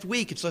plagues next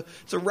week. It's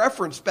a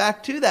reference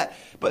back to that.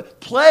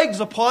 But plagues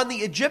upon the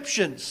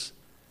Egyptians.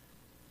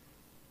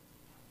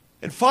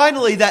 And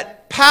finally,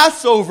 that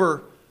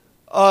Passover,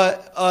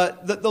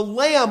 the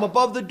lamb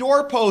above the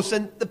doorpost,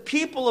 and the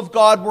people of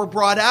God were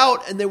brought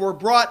out, and they were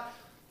brought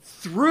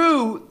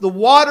through the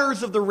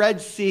waters of the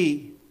Red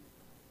Sea.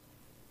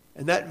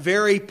 And that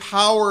very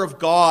power of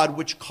God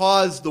which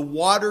caused the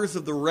waters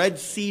of the Red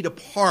Sea to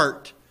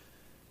part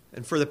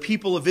and for the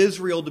people of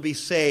Israel to be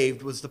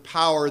saved was the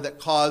power that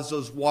caused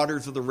those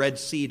waters of the Red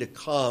Sea to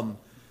come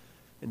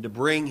and to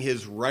bring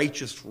his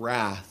righteous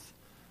wrath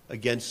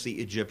against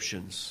the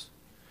Egyptians.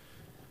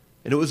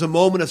 And it was a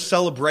moment of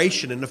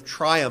celebration and of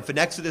triumph. In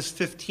Exodus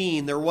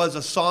 15, there was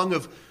a song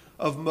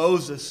of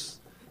Moses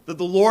that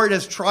the Lord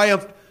has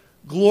triumphed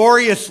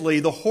gloriously.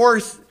 The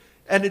horse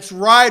and its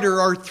rider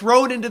are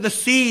thrown into the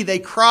sea, they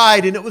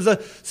cried, and it was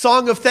a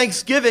song of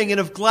thanksgiving and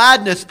of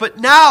gladness. But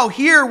now,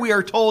 here we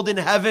are told in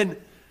heaven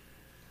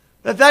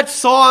that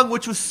song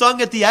which was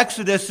sung at the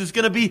Exodus is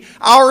going to be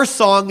our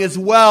song as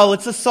well.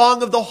 It's a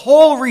song of the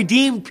whole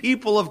redeemed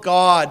people of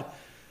God.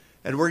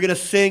 And we're going to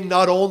sing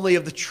not only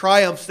of the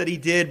triumphs that he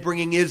did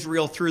bringing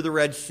Israel through the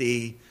Red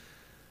Sea,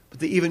 but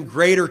the even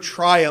greater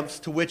triumphs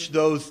to which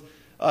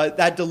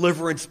that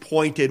deliverance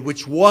pointed,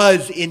 which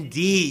was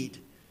indeed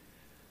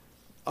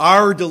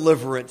our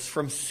deliverance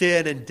from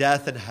sin and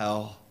death and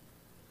hell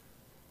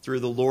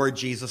through the Lord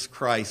Jesus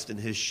Christ and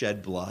his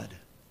shed blood.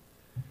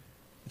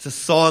 It's a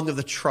song of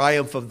the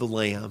triumph of the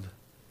Lamb.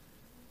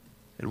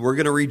 And we're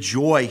going to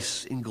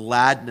rejoice in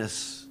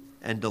gladness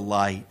and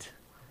delight.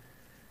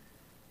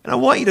 And I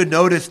want you to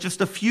notice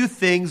just a few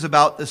things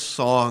about this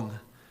song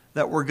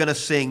that we're going to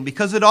sing,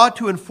 because it ought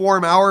to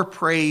inform our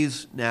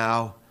praise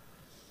now.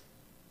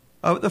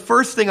 The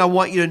first thing I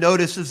want you to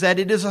notice is that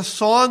it is a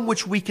song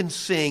which we can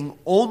sing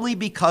only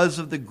because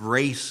of the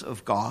grace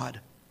of God.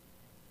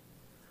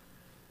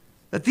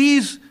 That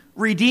these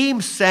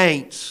redeemed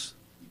saints,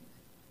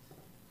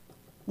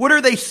 what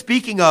are they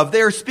speaking of?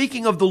 They are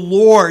speaking of the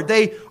Lord.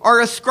 They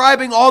are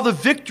ascribing all the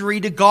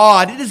victory to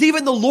God. It is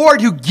even the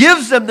Lord who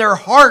gives them their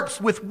harps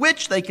with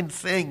which they can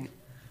sing.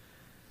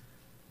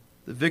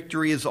 The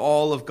victory is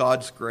all of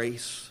God's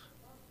grace.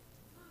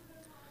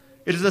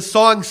 It is a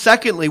song,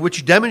 secondly,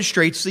 which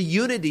demonstrates the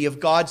unity of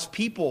God's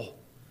people.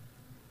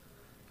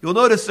 You'll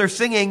notice they're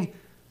singing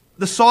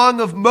the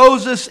song of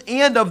Moses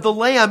and of the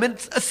Lamb.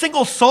 It's a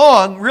single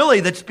song,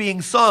 really, that's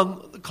being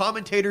sung. The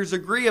commentators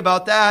agree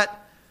about that.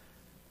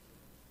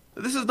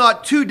 This is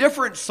not two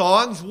different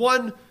songs,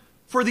 one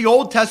for the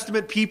Old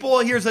Testament people.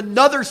 Here's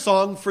another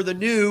song for the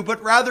New,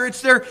 but rather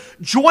it's their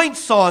joint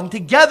song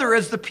together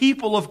as the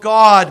people of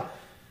God.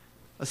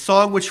 A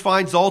song which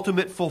finds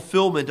ultimate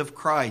fulfillment of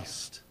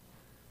Christ.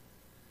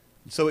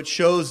 And so it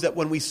shows that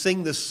when we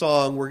sing this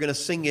song, we're going to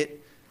sing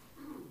it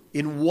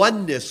in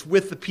oneness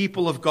with the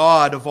people of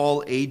God of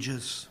all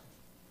ages.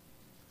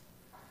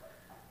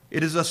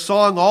 It is a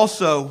song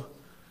also,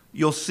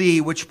 you'll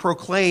see, which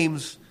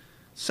proclaims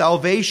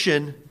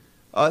salvation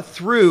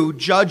through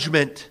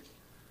judgment.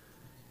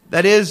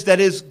 That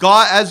is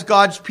God, as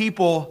God's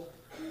people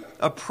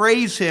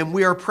praise Him,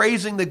 we are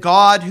praising the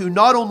God who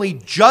not only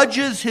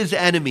judges His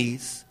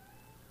enemies,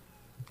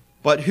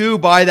 but who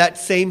by that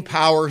same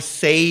power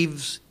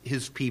saves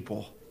His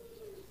people.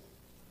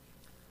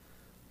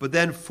 But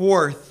then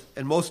fourth,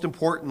 and most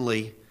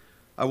importantly,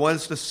 I want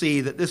us to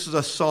see that this is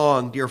a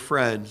song, dear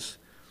friends,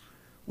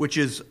 which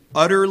is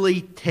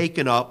utterly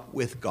taken up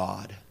with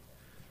God.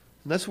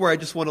 And that's where I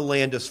just want to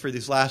land us for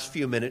these last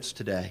few minutes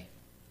today.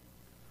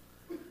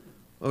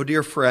 Oh,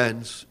 dear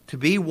friends, to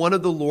be one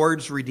of the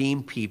Lord's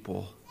redeemed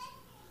people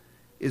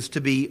is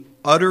to be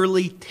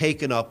utterly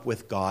taken up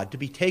with God, to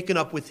be taken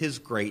up with His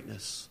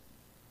greatness,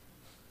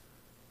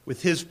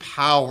 with His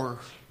power,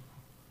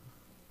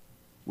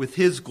 with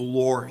His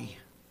glory.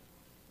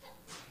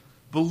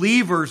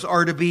 Believers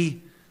are to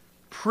be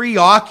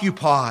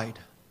preoccupied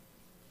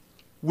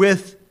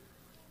with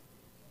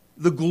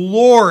the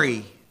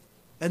glory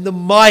and the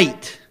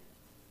might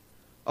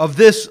of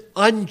this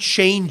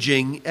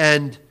unchanging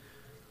and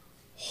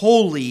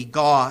holy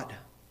God.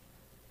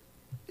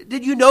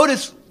 Did you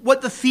notice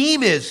what the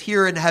theme is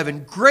here in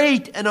heaven?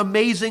 Great and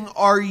amazing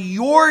are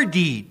your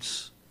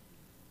deeds,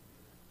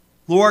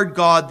 Lord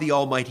God the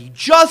Almighty.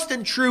 Just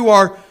and true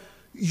are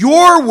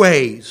your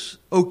ways,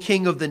 O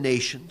King of the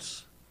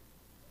nations.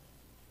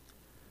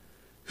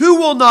 Who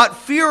will not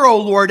fear, O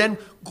Lord, and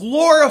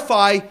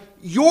glorify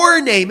your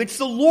name? It's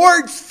the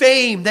Lord's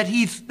fame that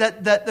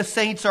the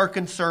saints are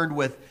concerned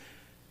with.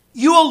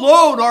 You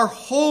alone are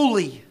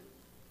holy.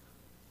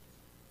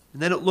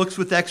 And then it looks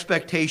with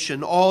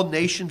expectation. All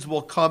nations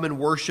will come and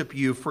worship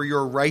you, for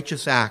your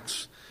righteous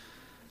acts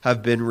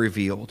have been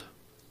revealed.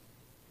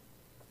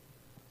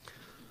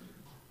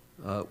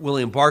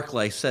 William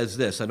Barclay says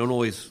this. I don't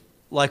always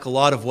like a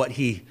lot of what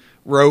he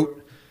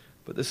wrote,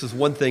 but this is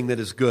one thing that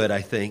is good,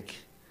 I think.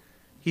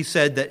 He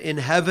said that in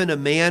heaven a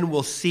man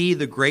will see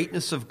the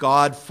greatness of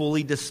God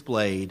fully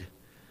displayed,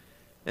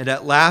 and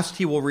at last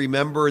he will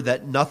remember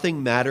that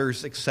nothing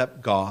matters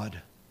except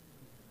God.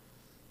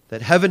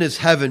 That heaven is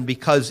heaven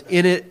because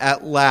in it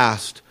at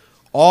last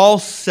all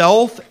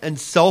self and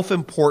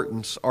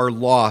self-importance are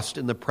lost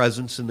in the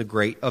presence of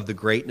the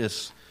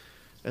greatness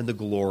and the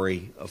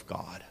glory of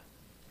God.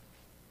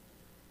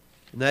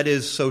 And that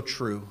is so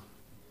true.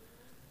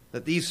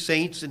 That these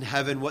saints in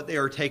heaven, what they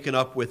are taken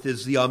up with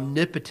is the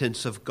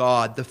omnipotence of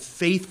God, the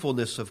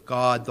faithfulness of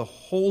God, the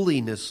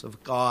holiness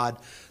of God,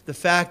 the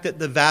fact that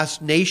the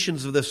vast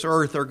nations of this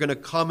earth are going to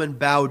come and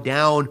bow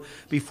down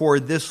before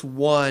this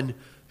one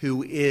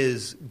who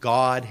is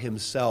God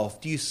Himself.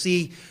 Do you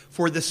see,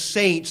 for the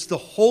saints, the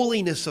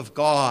holiness of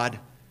God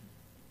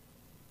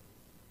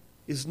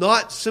is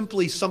not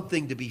simply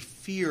something to be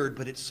feared,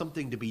 but it's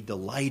something to be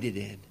delighted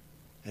in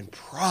and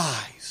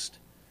prized.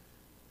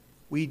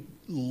 We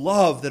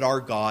love that our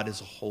God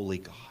is a holy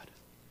God.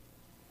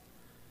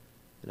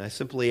 And I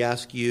simply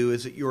ask you,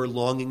 is it your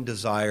longing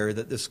desire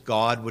that this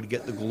God would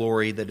get the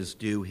glory that is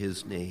due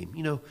His name?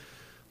 You know,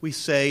 we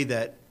say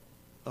that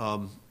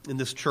in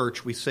this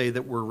church, we say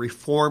that we're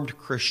Reformed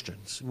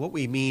Christians. And what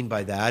we mean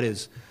by that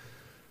is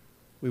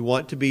we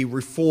want to be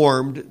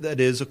reformed, that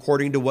is,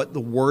 according to what the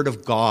Word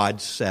of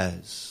God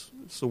says.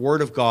 It's the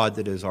Word of God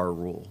that is our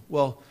rule.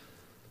 Well,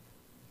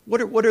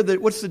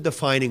 what's the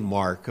defining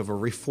mark of a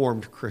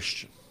Reformed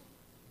Christian?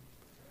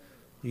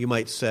 You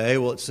might say,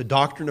 well, it's the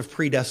doctrine of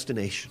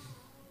predestination.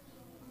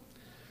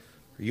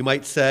 Or you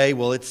might say,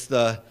 well, it's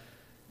the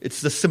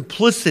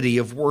simplicity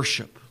of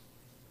worship.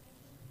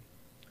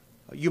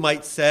 You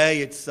might say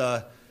it's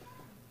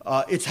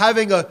It's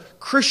having a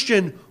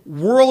Christian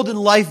world and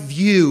life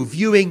view,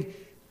 viewing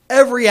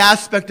every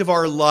aspect of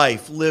our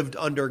life lived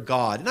under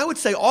God. And I would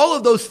say all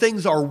of those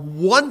things are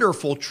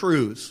wonderful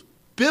truths,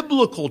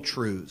 biblical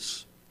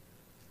truths.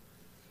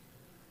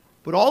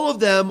 But all of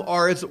them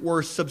are, as it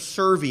were,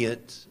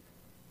 subservient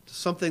to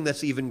something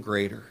that's even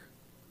greater.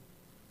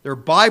 They're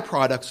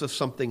byproducts of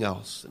something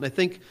else. And I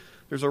think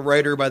there's a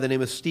writer by the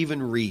name of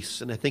Stephen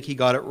Reese, and I think he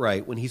got it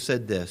right when he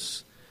said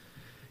this.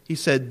 He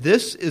said,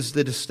 "This is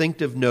the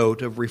distinctive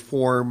note of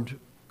Reformed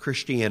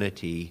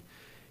Christianity.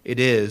 It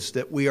is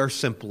that we are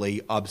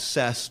simply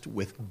obsessed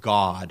with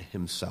God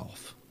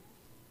himself.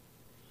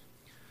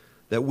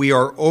 That we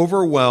are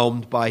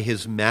overwhelmed by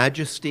his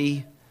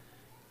majesty,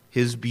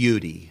 his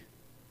beauty,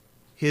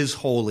 his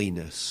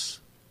holiness,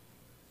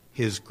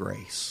 his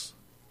grace."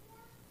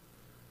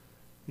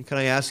 And can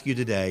I ask you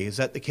today, is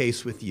that the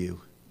case with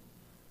you?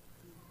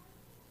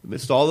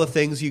 Amidst all the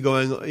things you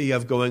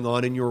have going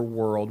on in your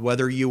world,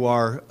 whether you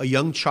are a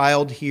young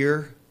child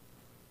here,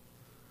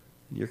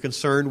 you're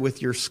concerned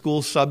with your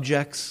school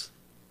subjects,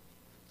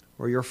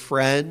 or your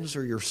friends,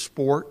 or your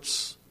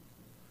sports,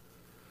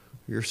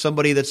 you're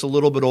somebody that's a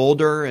little bit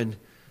older and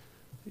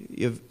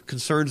you have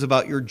concerns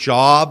about your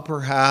job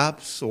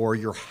perhaps, or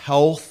your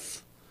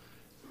health,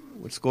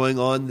 what's going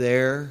on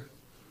there,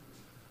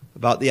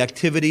 about the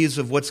activities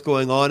of what's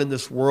going on in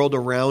this world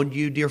around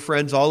you. Dear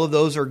friends, all of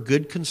those are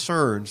good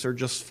concerns. They're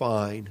just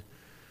fine.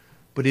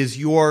 But is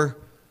your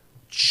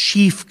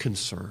chief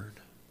concern,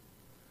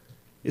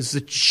 is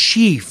the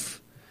chief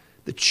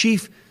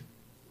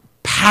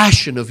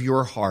passion of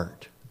your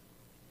heart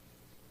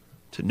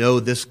to know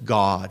this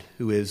God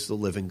who is the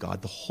living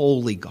God, the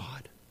holy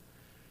God?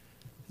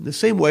 In the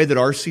same way that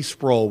R.C.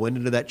 Sproul went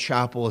into that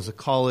chapel as a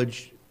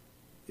college,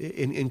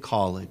 in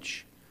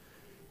college,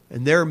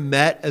 and there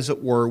met, as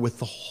it were, with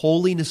the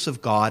holiness of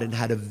God and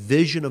had a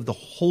vision of the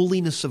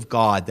holiness of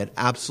God that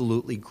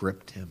absolutely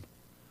gripped him.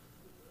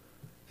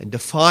 And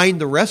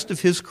defined the rest of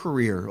his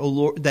career, O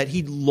Lord, that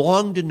he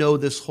longed to know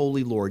this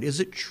holy Lord.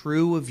 Is it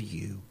true of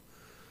you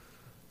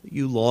that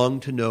you long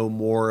to know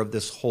more of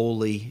this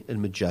holy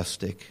and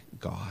majestic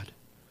God?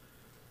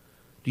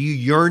 Do you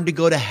yearn to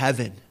go to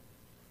heaven,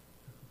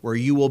 where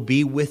you will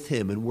be with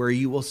him and where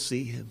you will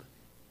see him?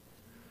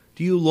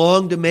 Do you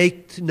long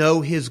to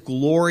know his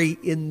glory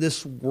in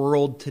this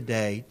world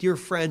today? Dear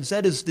friends,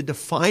 that is the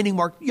defining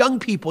mark. Young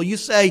people, you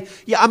say,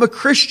 yeah, I'm a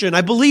Christian.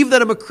 I believe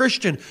that I'm a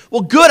Christian.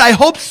 Well, good. I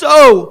hope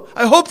so.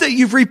 I hope that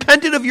you've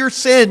repented of your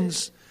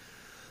sins,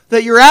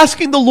 that you're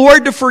asking the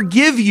Lord to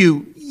forgive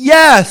you.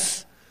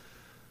 Yes.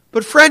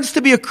 But friends,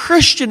 to be a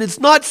Christian, it's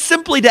not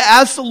simply to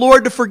ask the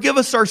Lord to forgive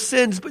us our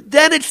sins, but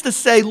then it's to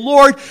say,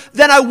 Lord,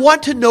 then I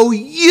want to know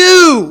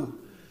you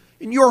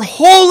in your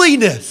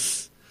holiness,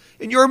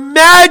 in your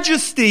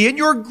majesty, in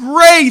your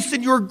grace,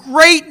 in your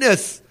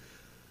greatness.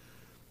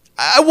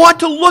 I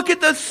want to look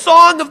at the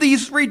song of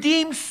these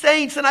redeemed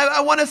saints and I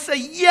want to say,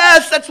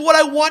 yes, that's what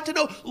I want to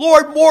know.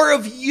 Lord, more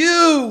of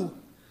you.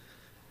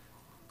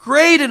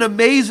 Great and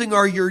amazing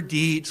are your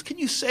deeds. Can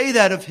you say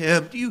that of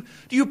him? Do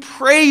you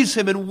praise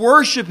him and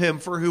worship him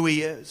for who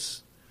he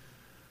is?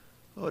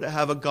 Oh, to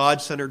have a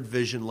God-centered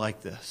vision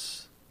like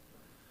this.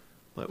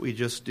 Let we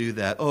just do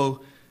that.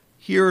 Oh,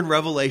 here in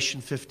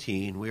Revelation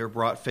 15, we are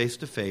brought face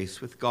to face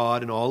with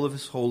God in all of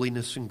his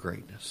holiness and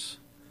greatness,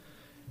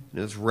 in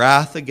his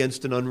wrath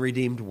against an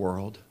unredeemed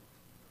world,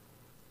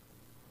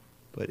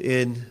 but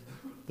in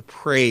the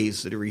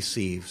praise that he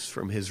receives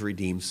from his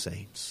redeemed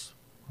saints.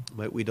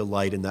 Might we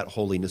delight in that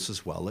holiness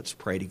as well. Let's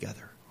pray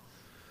together.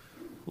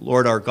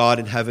 Lord, our God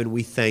in heaven,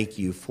 we thank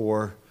you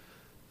for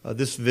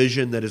this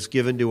vision that is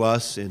given to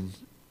us in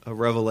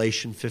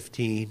Revelation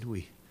 15.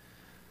 We,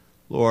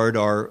 Lord,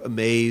 are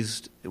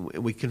amazed, and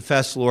we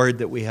confess, Lord,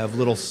 that we have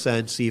little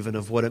sense even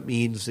of what it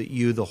means that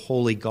you, the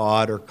holy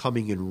God, are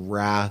coming in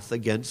wrath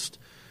against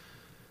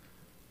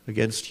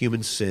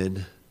human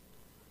sin.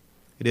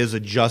 It is a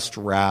just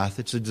wrath.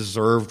 It's a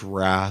deserved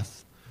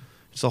wrath.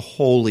 It's a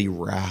holy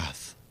wrath.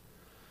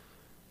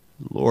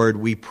 Lord,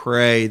 we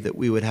pray that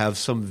we would have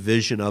some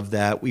vision of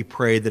that. We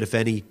pray that if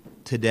any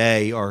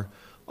today are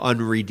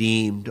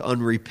unredeemed,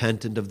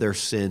 unrepentant of their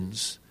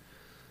sins,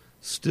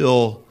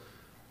 still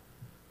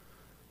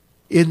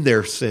in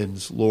their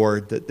sins,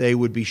 Lord, that they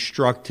would be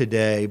struck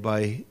today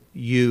by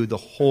you, the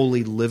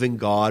holy living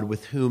God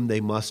with whom they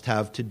must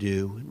have to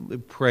do. We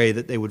pray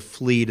that they would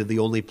flee to the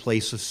only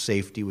place of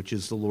safety, which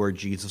is the Lord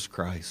Jesus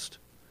Christ.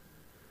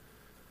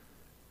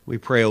 We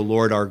pray, O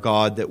Lord our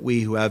God, that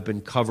we who have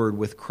been covered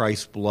with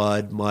Christ's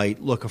blood might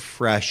look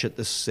afresh at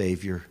the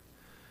Savior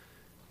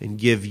and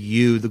give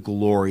you the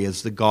glory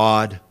as the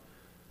God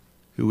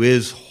who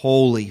is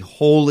holy,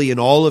 holy in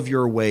all of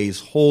your ways,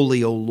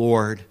 holy, O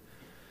Lord,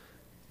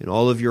 in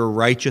all of your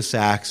righteous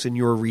acts, in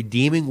your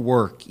redeeming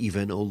work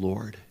even, O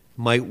Lord.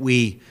 Might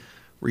we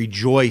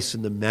rejoice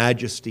in the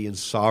majesty and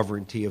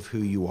sovereignty of who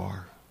you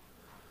are.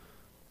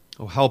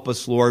 Oh, help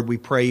us, Lord, we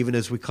pray even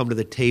as we come to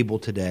the table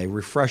today.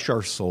 Refresh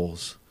our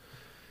souls.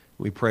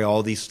 We pray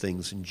all these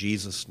things in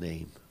Jesus'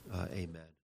 name. Amen.